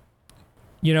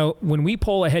 when we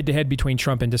poll a head-to-head between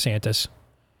Trump and DeSantis,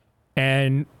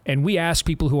 and we ask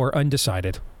people who are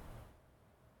undecided,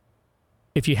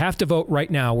 if you have to vote right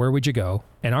now, where would you go?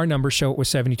 And our numbers show it was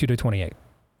 72 to 28.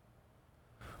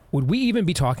 Would we even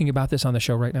be talking about this on the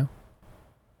show right now?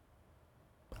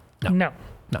 No.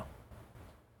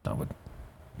 That would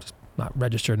just not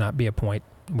register, not be a point.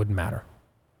 Wouldn't matter.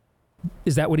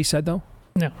 Is that what he said, though?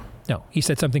 No. No, he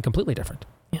said something completely different.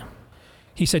 Yeah.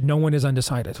 He said no one is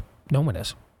undecided. No one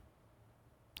is.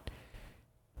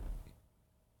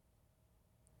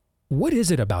 What is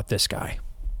it about this guy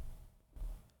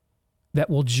that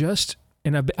will just,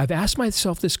 and I've asked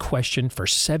myself this question for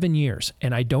 7 years,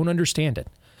 and I don't understand it.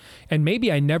 And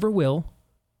maybe I never will,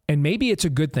 and maybe it's a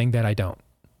good thing that I don't.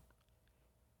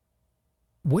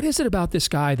 What is it about this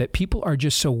guy that people are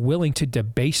just so willing to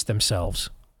debase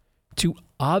themselves to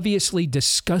obviously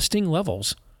disgusting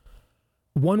levels,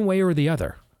 one way or the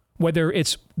other? Whether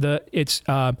it's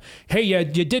hey, you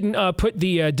didn't put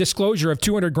the disclosure of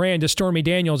 $200,000 to Stormy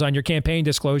Daniels on your campaign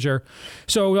disclosure,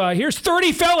 so here's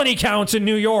 30 felony counts in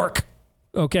New York.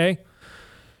 Okay,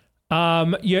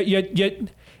 Mike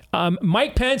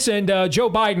Pence and Joe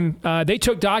Biden, they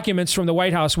took documents from the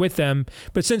White House with them,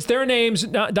 but since their name's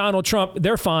not Donald Trump,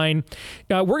 they're fine.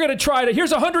 We're going to try to,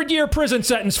 here's a 100-year prison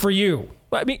sentence for you.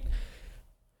 I mean,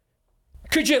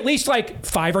 could you at least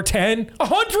 5 or 10?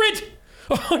 100?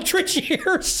 100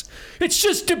 years? It's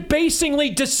just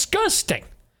debasingly disgusting.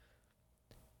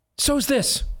 So's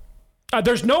this.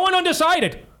 There's no one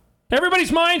undecided.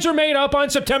 Everybody's minds are made up on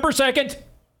September 2nd.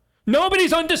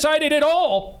 Nobody's undecided at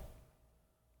all.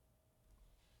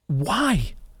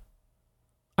 Why?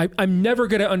 I'm never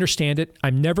going to understand it.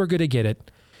 I'm never going to get it.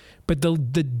 But the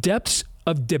depths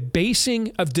of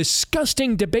debasing, of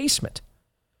disgusting debasement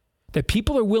that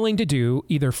people are willing to do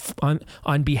either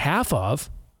on behalf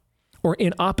of or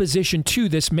in opposition to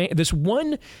this man, this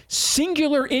one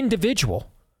singular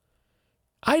individual.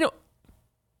 I don't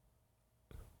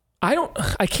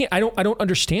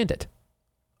understand it.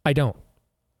 I don't.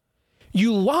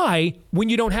 You lie when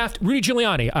you don't have to. Rudy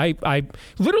Giuliani, I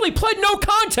literally pled no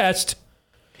contest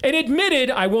and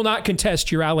admitted I will not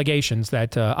contest your allegations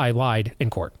that I lied in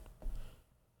court.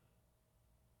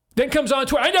 Then comes on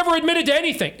Twitter, I never admitted to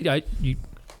anything.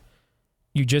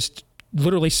 You just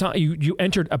literally saw, you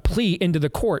entered a plea into the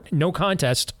court, no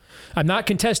contest. I'm not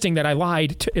contesting that I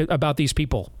lied about these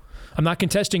people. I'm not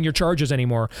contesting your charges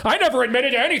anymore. I never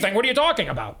admitted to anything. What are you talking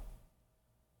about?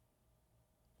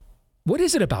 What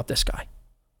is it about this guy?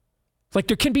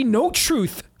 There can be no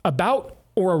truth about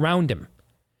or around him.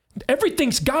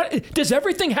 Does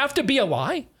everything have to be a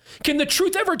lie? Can the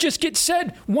truth ever just get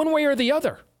said one way or the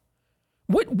other?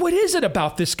 What is it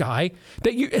about this guy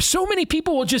that so many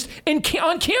people will just,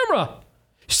 on camera,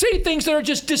 say things that are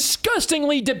just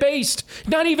disgustingly debased,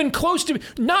 not even close to,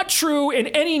 not true in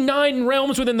any 9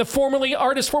 realms within the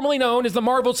artist formerly known as the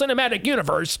Marvel Cinematic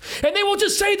Universe, and they will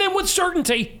just say them with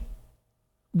certainty.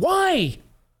 Why?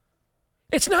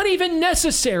 It's not even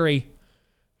necessary.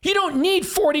 You don't need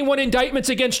 41 indictments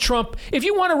against Trump. If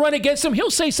you want to run against him, he'll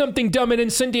say something dumb and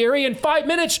incendiary in 5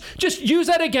 minutes. Just use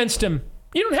that against him.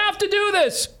 You don't have to do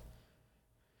this.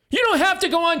 You don't have to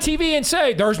go on TV and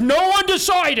say, there's no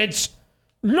undecideds.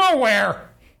 Nowhere.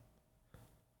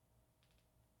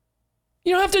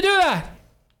 You don't have to do that.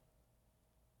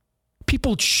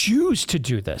 People choose to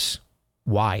do this.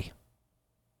 Why?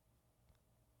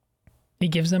 He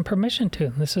gives them permission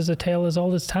to. This is a tale as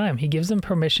old as time. He gives them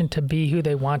permission to be who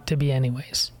they want to be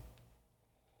anyways.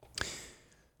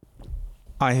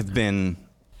 I have been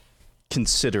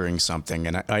considering something,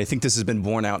 and I think this has been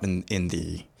borne out in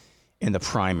the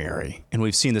primary, and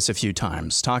we've seen this a few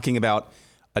times, talking about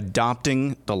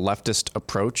adopting the leftist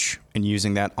approach and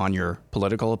using that on your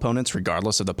political opponents,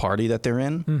 regardless of the party that they're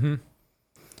in. Mm-hmm.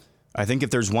 I think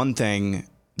if there's one thing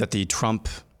that the Trump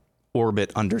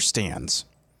orbit understands,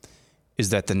 is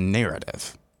that the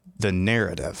narrative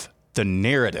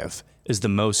is the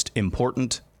most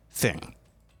important thing.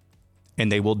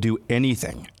 And they will do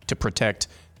anything to protect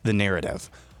the narrative.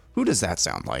 Who does that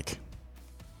sound like?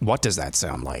 What does that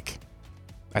sound like?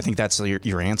 I think that's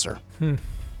your answer.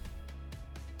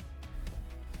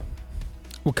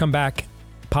 We'll come back.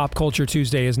 Pop Culture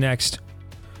Tuesday is next.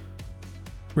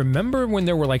 Remember when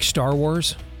there were Star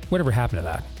Wars? Whatever happened to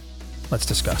that? Let's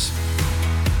discuss.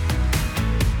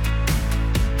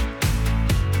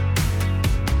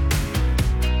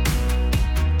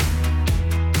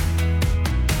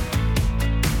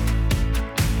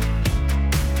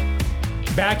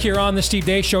 Back here on the Steve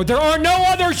Deace Show. There are no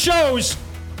other shows.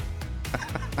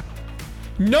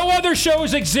 No other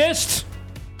shows exist.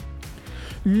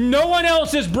 No one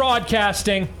else is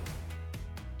broadcasting.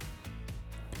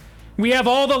 We have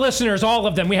all the listeners, all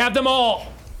of them. We have them all.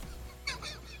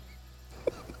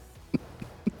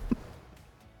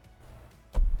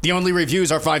 The only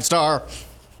reviews are 5-star.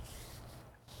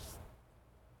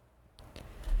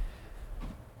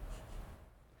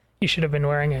 You should have been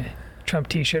wearing a Trump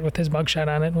t-shirt with his mugshot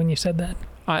on it when you said that.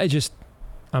 I'm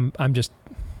just.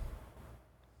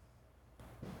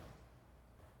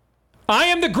 I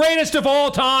am the greatest of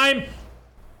all time.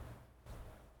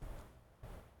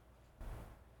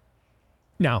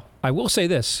 Now, I will say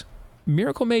this.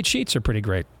 Miracle Made sheets are pretty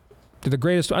great. They're the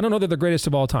greatest. I don't know they're the greatest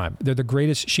of all time. They're the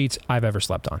greatest sheets I've ever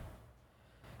slept on.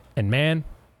 And man,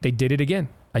 they did it again.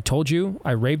 I told you,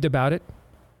 I raved about it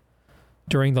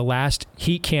during the last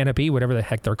heat canopy, whatever the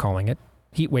heck they're calling it,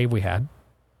 heat wave we had,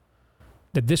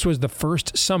 that this was the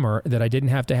first summer that I didn't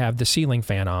have to have the ceiling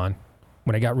fan on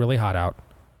when it got really hot out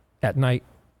at night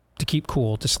to keep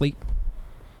cool, to sleep.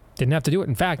 Didn't have to do it.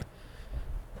 In fact,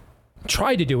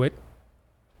 tried to do it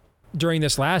during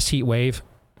this last heat wave,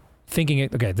 thinking,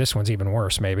 okay, this one's even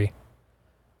worse, maybe.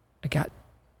 I can't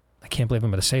believe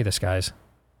I'm going to say this, guys.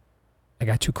 I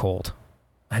got too cold.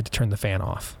 I had to turn the fan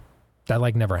off. That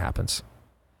like never happens.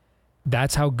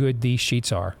 That's how good these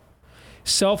sheets are.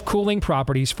 Self-cooling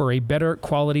properties for a better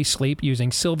quality sleep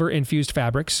using silver-infused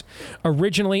fabrics,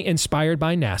 originally inspired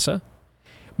by NASA.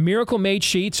 Miracle Made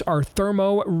sheets are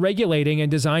thermo-regulating and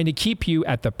designed to keep you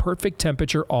at the perfect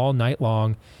temperature all night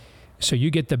long, so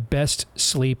you get the best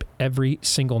sleep every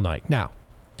single night. Now,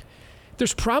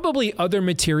 there's probably other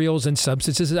materials and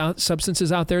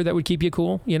substances out there that would keep you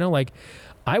cool. You know, like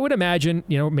I would imagine,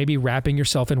 you know, maybe wrapping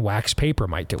yourself in wax paper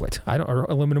might do it. Or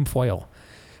aluminum foil.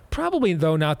 Probably,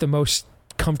 though, not the most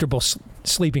comfortable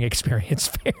sleeping experience.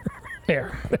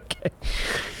 Fair. Okay.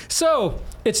 So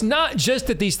it's not just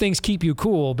that these things keep you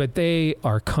cool, but they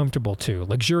are comfortable too.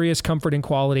 Luxurious comfort and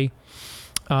quality.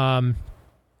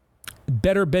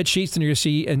 Better bed sheets than you're going to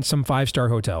see in some 5-star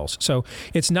hotels. So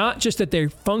it's not just that they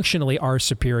functionally are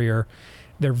superior.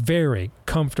 They're very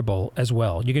comfortable as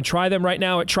well. You can try them right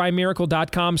now at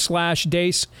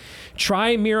trymiracle.com/Deace.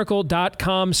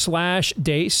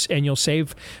 Trymiracle.com/Deace, and you'll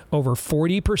save over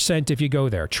 40% if you go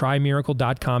there.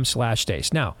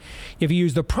 Trymiracle.com/Deace. Now, if you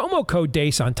use the promo code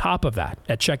Deace on top of that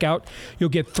at checkout, you'll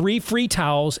get 3 free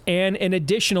towels and an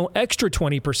additional extra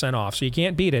 20% off. So you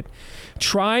can't beat it.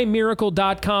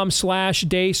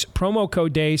 Trymiracle.com/Deace, promo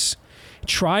code Deace.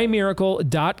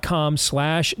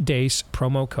 Trymiracle.com/Deace,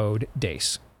 promo code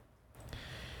Deace.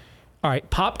 All right,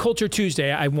 Pop Culture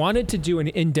Tuesday. I want to do an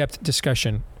in-depth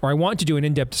discussion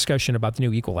about the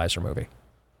new Equalizer movie.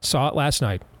 Saw it last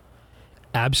night.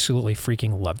 Absolutely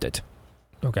freaking loved it.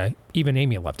 Okay? Even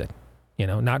Amy loved it. You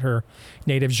know, not her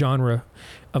native genre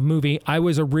of movie. I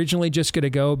was originally just going to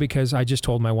go because I just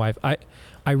told my wife, I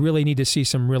really need to see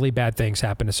some really bad things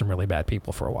happen to some really bad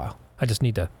people for a while. I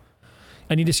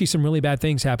need to see some really bad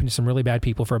things happen to some really bad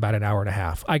people for about an hour and a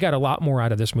half. I got a lot more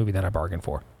out of this movie than I bargained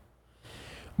for.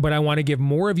 But I want to give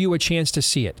more of you a chance to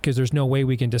see it because there's no way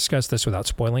we can discuss this without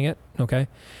spoiling it, okay?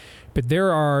 But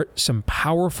there are some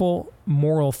powerful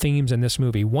moral themes in this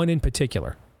movie, one in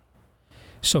particular.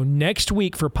 So next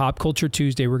week for Pop Culture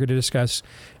Tuesday, we're going to discuss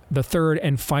the third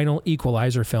and final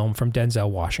Equalizer film from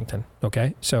Denzel Washington,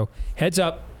 okay? So heads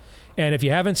up. And if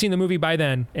you haven't seen the movie by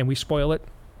then and we spoil it,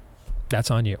 that's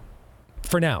on you.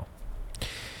 For now.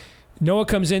 Noah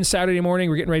comes in Saturday morning.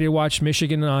 We're getting ready to watch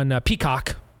Michigan on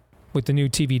Peacock with the new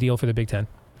TV deal for the Big Ten.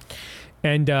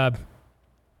 And I'm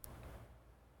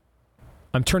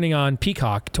turning on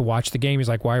Peacock to watch the game. He's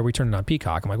like, why are we turning on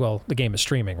Peacock? I'm like, well, the game is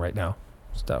streaming right now.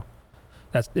 So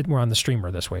that's it. We're on the streamer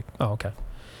this week. Oh, okay.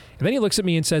 And then he looks at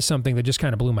me and says something that just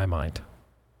kind of blew my mind.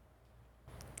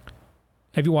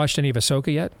 Have you watched any of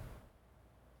Ahsoka yet?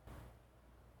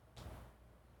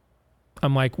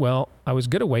 I'm like, well, I was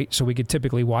going to wait so we could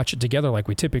typically watch it together like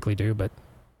we typically do, but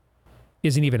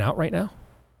isn't even out right now?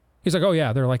 He's like, oh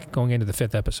yeah, they're like going into the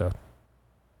 5th episode.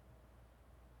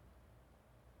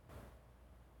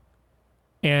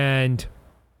 And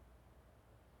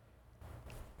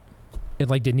it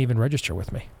like didn't even register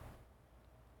with me.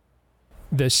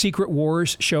 The Secret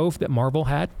Wars show that Marvel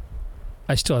had,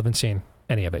 I still haven't seen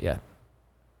any of it yet.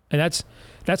 And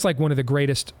that's like one of the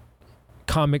greatest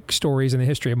comic stories in the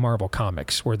history of Marvel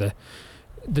Comics, where the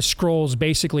Skrulls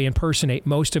basically impersonate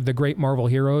most of the great Marvel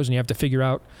heroes, and you have to figure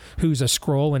out who's a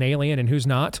Skrull and alien and who's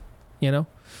not, you know?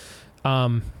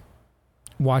 I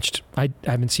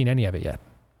haven't seen any of it yet.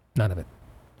 None of it.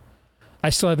 I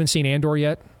still haven't seen Andor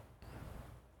yet.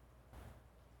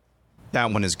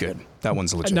 That one is good. That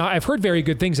one's legit. No, I've heard very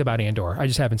good things about Andor. I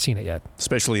just haven't seen it yet.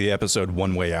 Especially the episode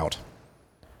One Way Out.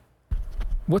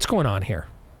 What's going on here?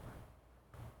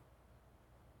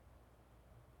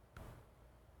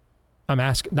 I'm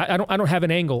asking. I don't have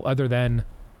an angle other than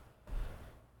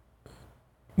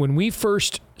when we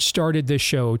first started this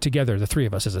show together, the three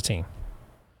of us as a team.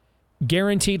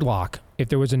 Guaranteed lock. If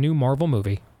there was a new Marvel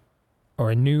movie or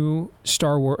a new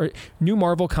new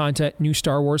Marvel content, new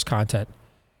Star Wars content,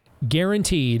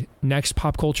 guaranteed next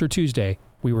Pop Culture Tuesday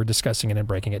we were discussing it and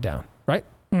breaking it down. Right?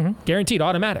 Mm-hmm. Guaranteed,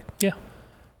 automatic. Yeah.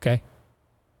 Okay.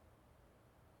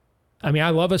 I mean,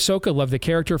 I love Ahsoka. Love the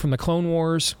character from the Clone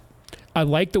Wars. I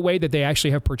like the way that they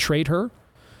actually have portrayed her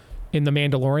in The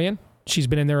Mandalorian. She's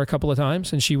been in there a couple of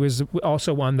times, and she was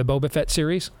also on the Boba Fett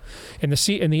series. In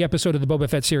the episode of the Boba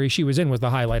Fett series she was in was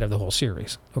the highlight of the whole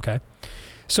series. Okay,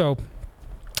 so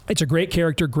it's a great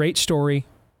character, great story,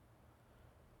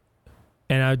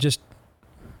 and it's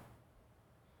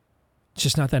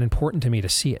just not that important to me to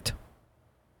see it.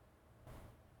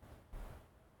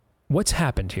 What's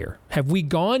happened here? Have we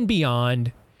gone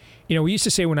beyond? You know, we used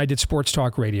to say when I did sports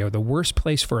talk radio, the worst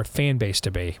place for a fan base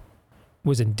to be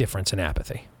was indifference and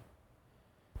apathy.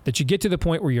 That you get to the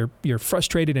point where you're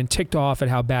frustrated and ticked off at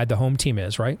how bad the home team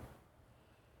is, right?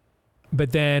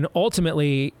 But then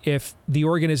ultimately, if the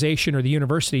organization or the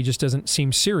university just doesn't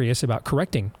seem serious about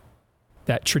correcting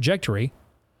that trajectory,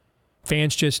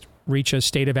 fans just reach a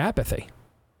state of apathy,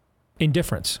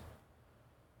 indifference.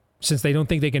 Since they don't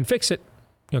think they can fix it,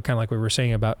 kind of like we were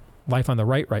saying about life on the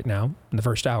right now in the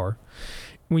first hour.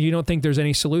 When you don't think there's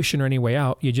any solution or any way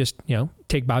out, you just,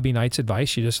 take Bobby Knight's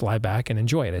advice, you just lie back and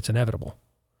enjoy it. It's inevitable.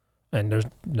 And there's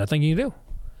nothing you can do.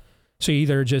 So you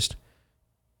either just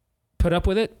put up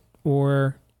with it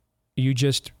or you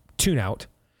just tune out.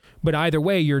 But either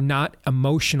way, you're not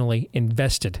emotionally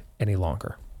invested any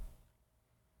longer.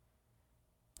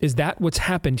 Is that what's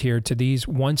happened here to these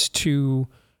once two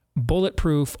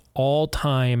bulletproof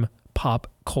all-time pop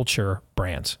culture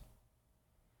brands?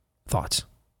 Thoughts?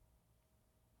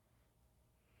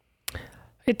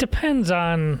 It depends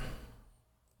on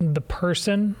the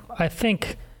person. I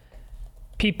think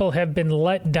people have been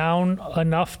let down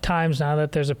enough times now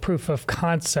that there's a proof of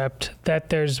concept that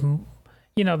there's,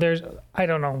 I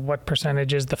don't know what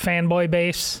percentage is the fanboy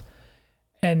base,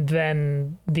 and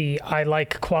then the I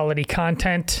like quality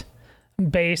content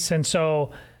base. And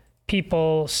so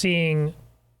people seeing,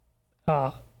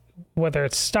 whether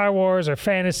it's Star Wars or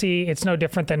fantasy, it's no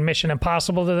different than Mission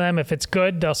Impossible to them. If it's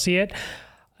good, they'll see it.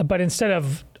 But instead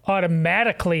of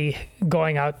automatically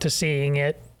going out to seeing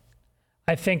it,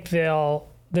 I think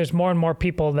there's more and more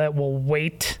people that will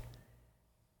wait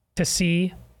to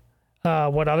see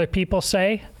what other people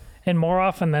say. And more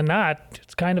often than not,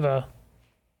 it's kind of a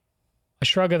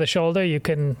shrug of the shoulder. You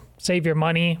can save your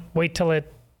money, wait till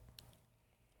it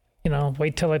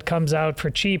comes out for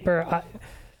cheaper.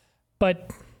 I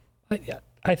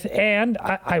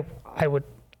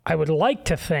would like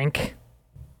to think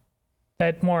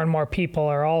that more and more people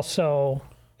are also,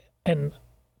 and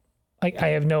I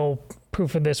have no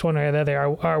proof of this one or the other,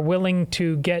 are willing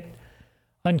to get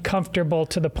uncomfortable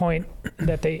to the point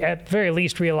that they at very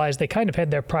least realize they kind of had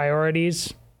their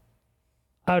priorities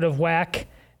out of whack,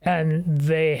 and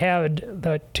they had,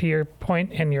 to your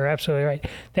point, and you're absolutely right,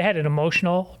 they had an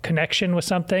emotional connection with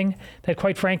something that,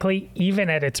 quite frankly, even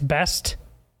at its best,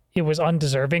 it was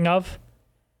undeserving of.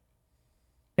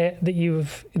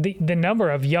 The number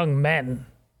of young men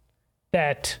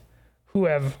who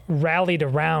have rallied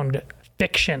around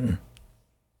fiction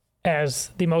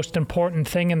as the most important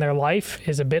thing in their life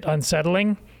is a bit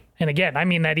unsettling. And again, I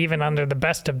mean that even under the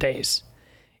best of days.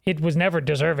 It was never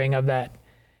deserving of that.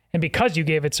 And because you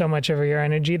gave it so much of your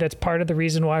energy, that's part of the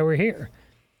reason why we're here.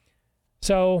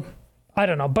 So, I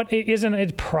don't know. But isn't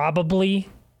it probably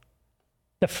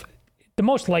the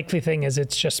most likely thing is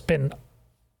it's just been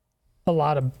a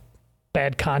lot of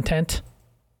bad content.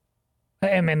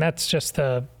 I mean, that's just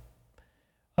the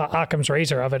Occam's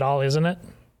razor of it all, isn't it?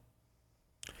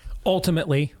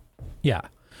 Ultimately, yeah.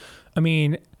 I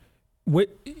mean,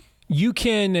 you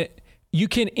can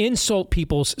insult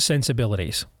people's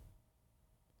sensibilities.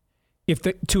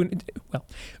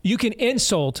 You can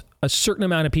insult a certain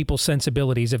amount of people's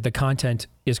sensibilities if the content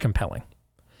is compelling.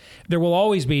 There will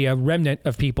always be a remnant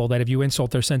of people that if you insult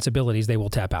their sensibilities, they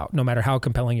will tap out, no matter how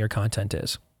compelling your content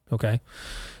is. Okay?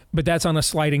 But that's on a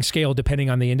sliding scale depending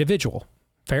on the individual.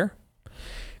 Fair?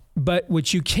 But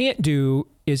what you can't do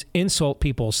is insult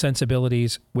people's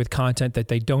sensibilities with content that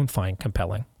they don't find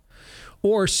compelling,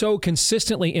 or so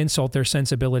consistently insult their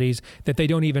sensibilities that they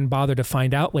don't even bother to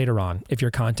find out later on if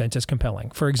your content is compelling.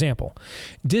 For example,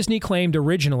 Disney claimed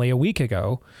originally a week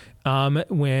ago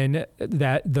when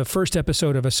the first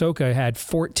episode of Ahsoka had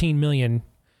 14 million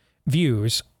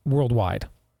views worldwide.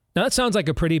 Now that sounds like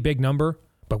a pretty big number,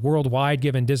 but worldwide,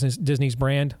 given Disney's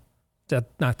brand, that's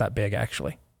not that big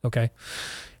actually. Okay.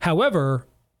 However,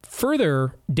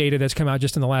 further data that's come out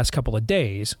just in the last couple of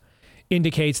days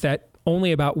indicates that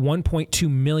only about 1.2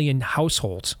 million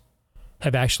households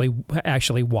have actually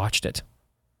watched it.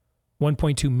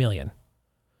 1.2 million,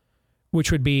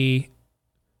 which would be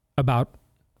about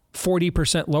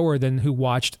 40% lower than who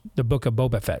watched the Book of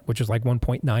Boba Fett, which was like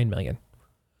 1.9 million.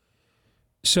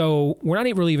 So we're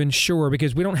not really even sure,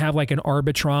 because we don't have like an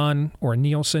Arbitron or a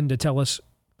Nielsen to tell us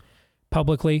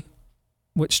publicly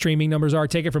what streaming numbers are.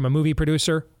 Take it from a movie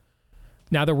producer.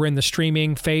 Now that we're in the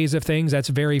streaming phase of things, that's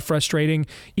very frustrating.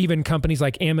 Even companies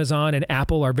like Amazon and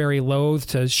Apple are very loath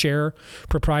to share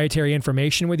proprietary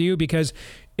information with you, because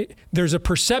there's a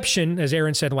perception, as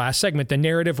Aaron said last segment, the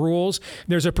narrative rules.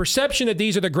 There's a perception that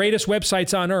these are the greatest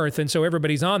websites on earth, and so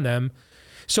everybody's on them.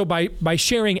 So by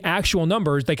sharing actual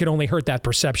numbers, they could only hurt that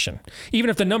perception. Even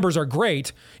if the numbers are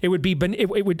great, it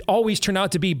would always turn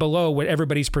out to be below what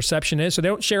everybody's perception is. So they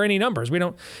don't share any numbers.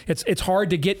 It's hard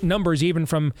to get numbers even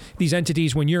from these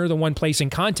entities when you're the one placing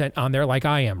content on there, like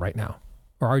I am right now,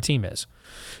 or our team is.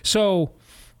 So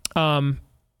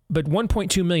But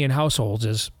 1.2 million households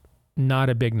is not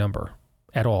a big number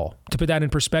at all. To put that in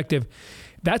perspective,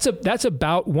 that's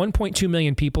about 1.2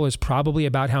 million people is probably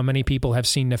about how many people have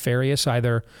seen Nefarious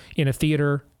either in a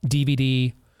theater,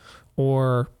 DVD,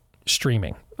 or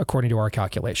streaming, according to our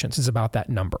calculations. It's about that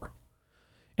number.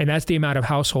 And that's the amount of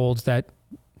households that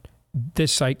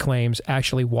this site claims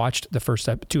actually watched the first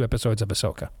 2 episodes of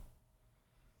Ahsoka.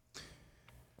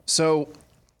 So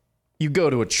you go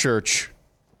to a church,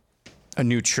 a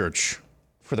new church,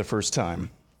 for the first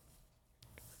time,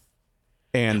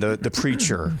 and the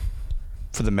preacher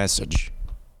for the message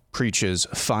preaches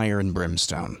fire and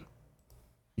brimstone.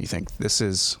 You think this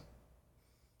is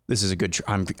a good.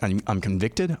 I'm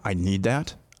convicted. I need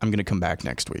that. I'm going to come back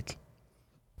next week.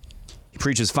 He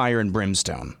preaches fire and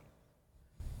brimstone.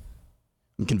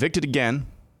 I'm convicted again.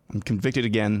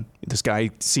 This guy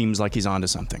seems like he's onto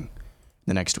something.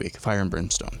 The next week, fire and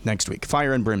brimstone. Next week,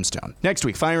 fire and brimstone. Next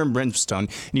week, fire and brimstone.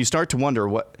 And you start to wonder,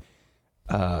 what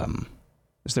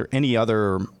is there any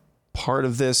other part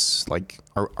of this? Like,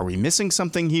 are we missing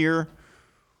something here?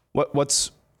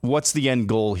 What's the end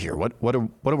goal here? What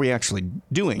are we actually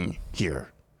doing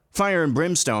here? Fire and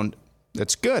brimstone.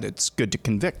 That's good. It's good to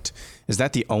convict. Is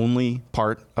that the only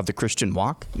part of the Christian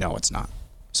walk? No, it's not.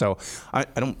 So I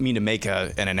don't mean to make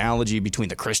an analogy between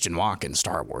the Christian walk and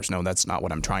Star Wars. No, that's not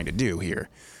what I'm trying to do here.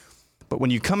 But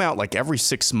when you come out like every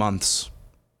 6 months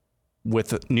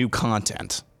with new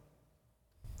content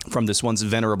from this once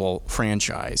venerable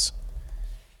franchise,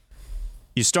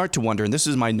 you start to wonder, and this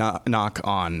is my knock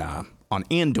on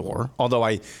Andor, although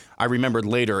I remembered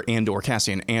later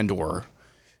Cassian Andor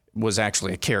was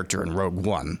actually a character in Rogue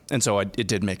One, and so it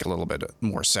did make a little bit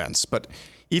more sense. But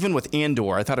even with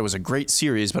Andor, I thought it was a great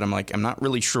series, but I'm not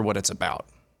really sure what it's about.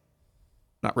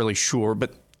 Not really sure,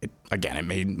 but it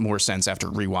made more sense after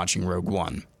rewatching Rogue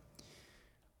One.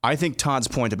 I think Todd's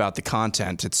point about the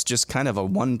content, it's just kind of a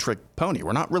one-trick pony.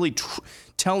 We're not really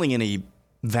telling any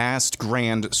vast,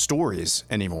 grand stories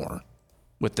anymore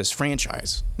with this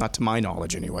franchise. Not to my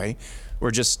knowledge, anyway.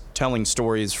 We're just telling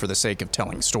stories for the sake of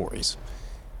telling stories.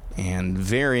 And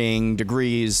varying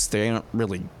degrees, they aren't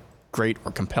really great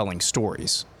or compelling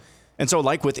stories. And so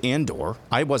like with Andor,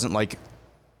 I wasn't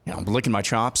licking my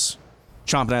chops,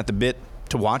 chomping at the bit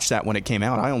to watch that when it came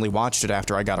out. I only watched it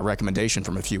after I got a recommendation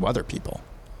from a few other people.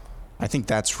 I think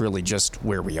that's really just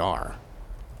where we are.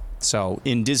 So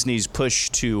in Disney's push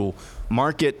to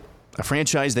market a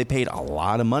franchise they paid a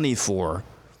lot of money for,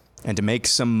 and to make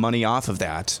some money off of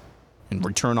that and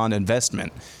return on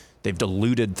investment, they've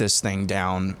diluted this thing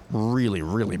down really,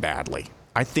 really badly.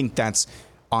 I think that's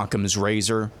Occam's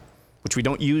razor, which we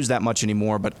don't use that much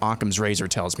anymore, but Occam's razor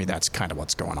tells me that's kind of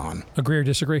what's going on. Agree or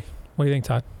disagree? What do you think,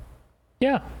 Todd?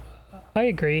 Yeah, I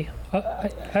agree. I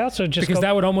also just... Because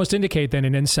that would almost indicate then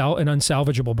an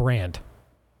unsalvageable brand.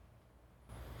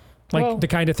 The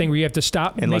kind of thing where you have to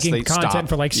stop making content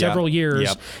for several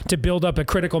years to build up a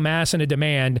critical mass and a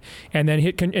demand, and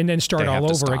then start all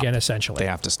over again, essentially. They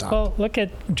have to stop. Well, look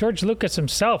at George Lucas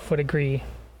himself would agree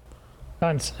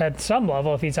at some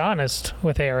level, if he's honest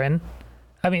with Aaron.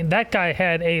 I mean, that guy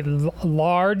had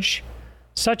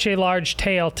such a large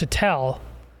tale to tell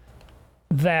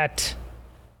that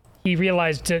he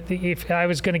realized that if I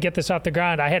was going to get this off the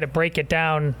ground, I had to break it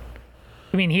down.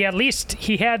 I mean, he had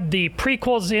the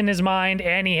prequels in his mind,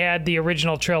 and he had the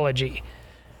original trilogy.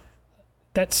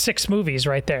 That's 6 movies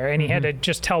right there, and he had to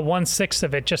just tell 1/6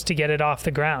 of it just to get it off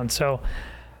the ground. So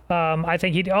I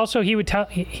think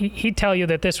he'd tell you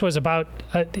that this was about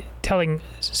telling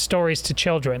stories to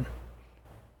children.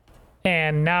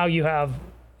 And now you have...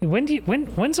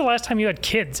 When's the last time you had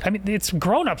kids? I mean, it's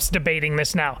grown-ups debating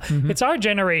this now. It's our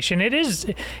generation.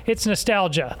 It's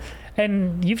nostalgia.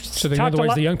 And so in other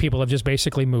words, the young people have just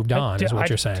basically moved on, is what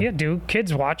you're saying. Yeah, do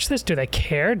kids watch this? Do they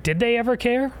care? Did they ever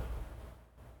care?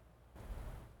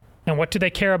 And what do they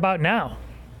care about now?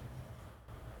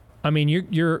 I mean,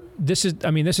 this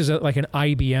is like an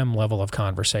IBM level of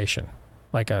conversation.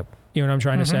 You know what I'm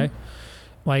trying to say?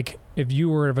 Like, if you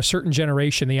were of a certain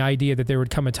generation, the idea that there would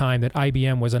come a time that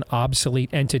IBM was an obsolete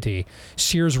entity,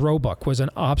 Sears Roebuck was an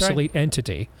obsolete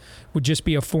entity, would just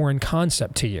be a foreign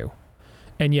concept to you.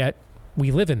 And yet,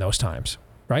 we live in those times,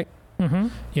 right?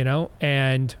 You know,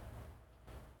 and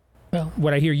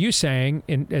what I hear you saying,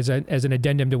 as an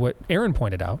addendum to what Aaron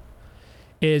pointed out,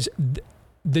 is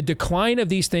the decline of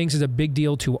these things is a big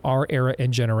deal to our era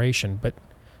and generation. But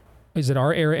is it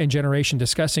our era and generation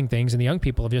discussing things, and the young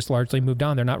people have just largely moved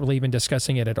on? They're not really even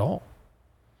discussing it at all.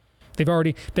 They've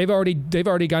already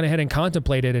gone ahead and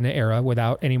contemplated an era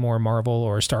without any more Marvel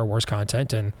or Star Wars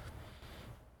content, and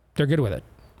they're good with it.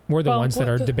 We're the ones that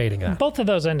are debating that. Both of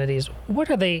those entities, what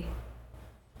are they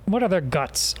what are their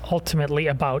guts ultimately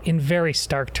about in very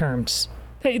stark terms?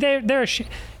 It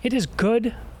is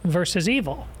good versus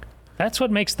evil. That's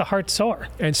what makes the heart sore.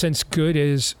 And since good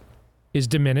is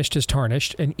diminished, is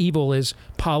tarnished, and evil is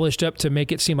polished up to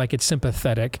make it seem like it's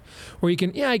sympathetic, or you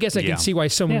can, I guess I can see why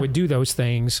someone would do those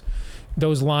things.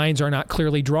 Those lines are not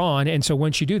clearly drawn, and so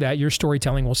once you do that, your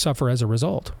storytelling will suffer as a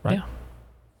result, right? Yeah.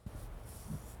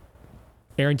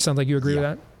 Aaron, sounds like you agree with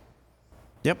that?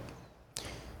 Yep.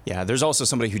 Yeah, there's also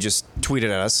somebody who just tweeted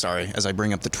at us, sorry, as I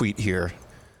bring up the tweet here.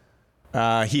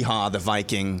 Hee-haw, the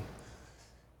Viking.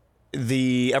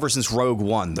 Ever since Rogue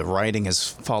One, the writing has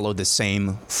followed the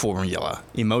same formula.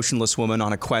 Emotionless woman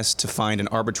on a quest to find an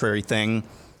arbitrary thing,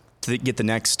 to get the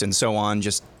next, and so on.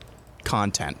 Just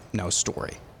content, no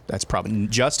story. That's probably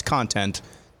just content,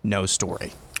 no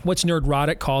story. What's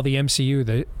Nerdrotic call the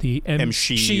MCU? The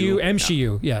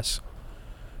MCU, yes.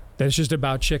 That's just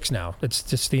about chicks now. It's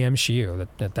just the MCU.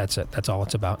 That's it. That's all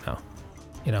it's about now.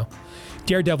 You know,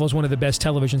 Daredevil is one of the best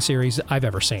television series I've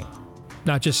ever seen.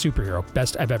 Not just superhero,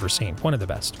 best I've ever seen. One of the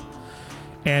best.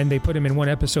 And they put him in one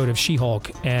episode of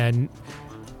She-Hulk and,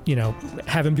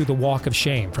 have him do the walk of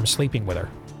shame from sleeping with her.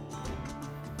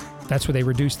 That's what they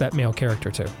reduced that male character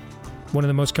to. One of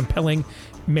the most compelling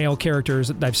male characters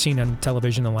that I've seen on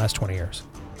television in the last 20 years.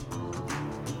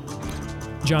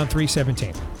 John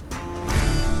 3:17.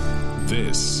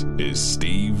 This is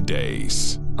Steve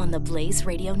Deace on the Blaze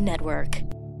Radio Network.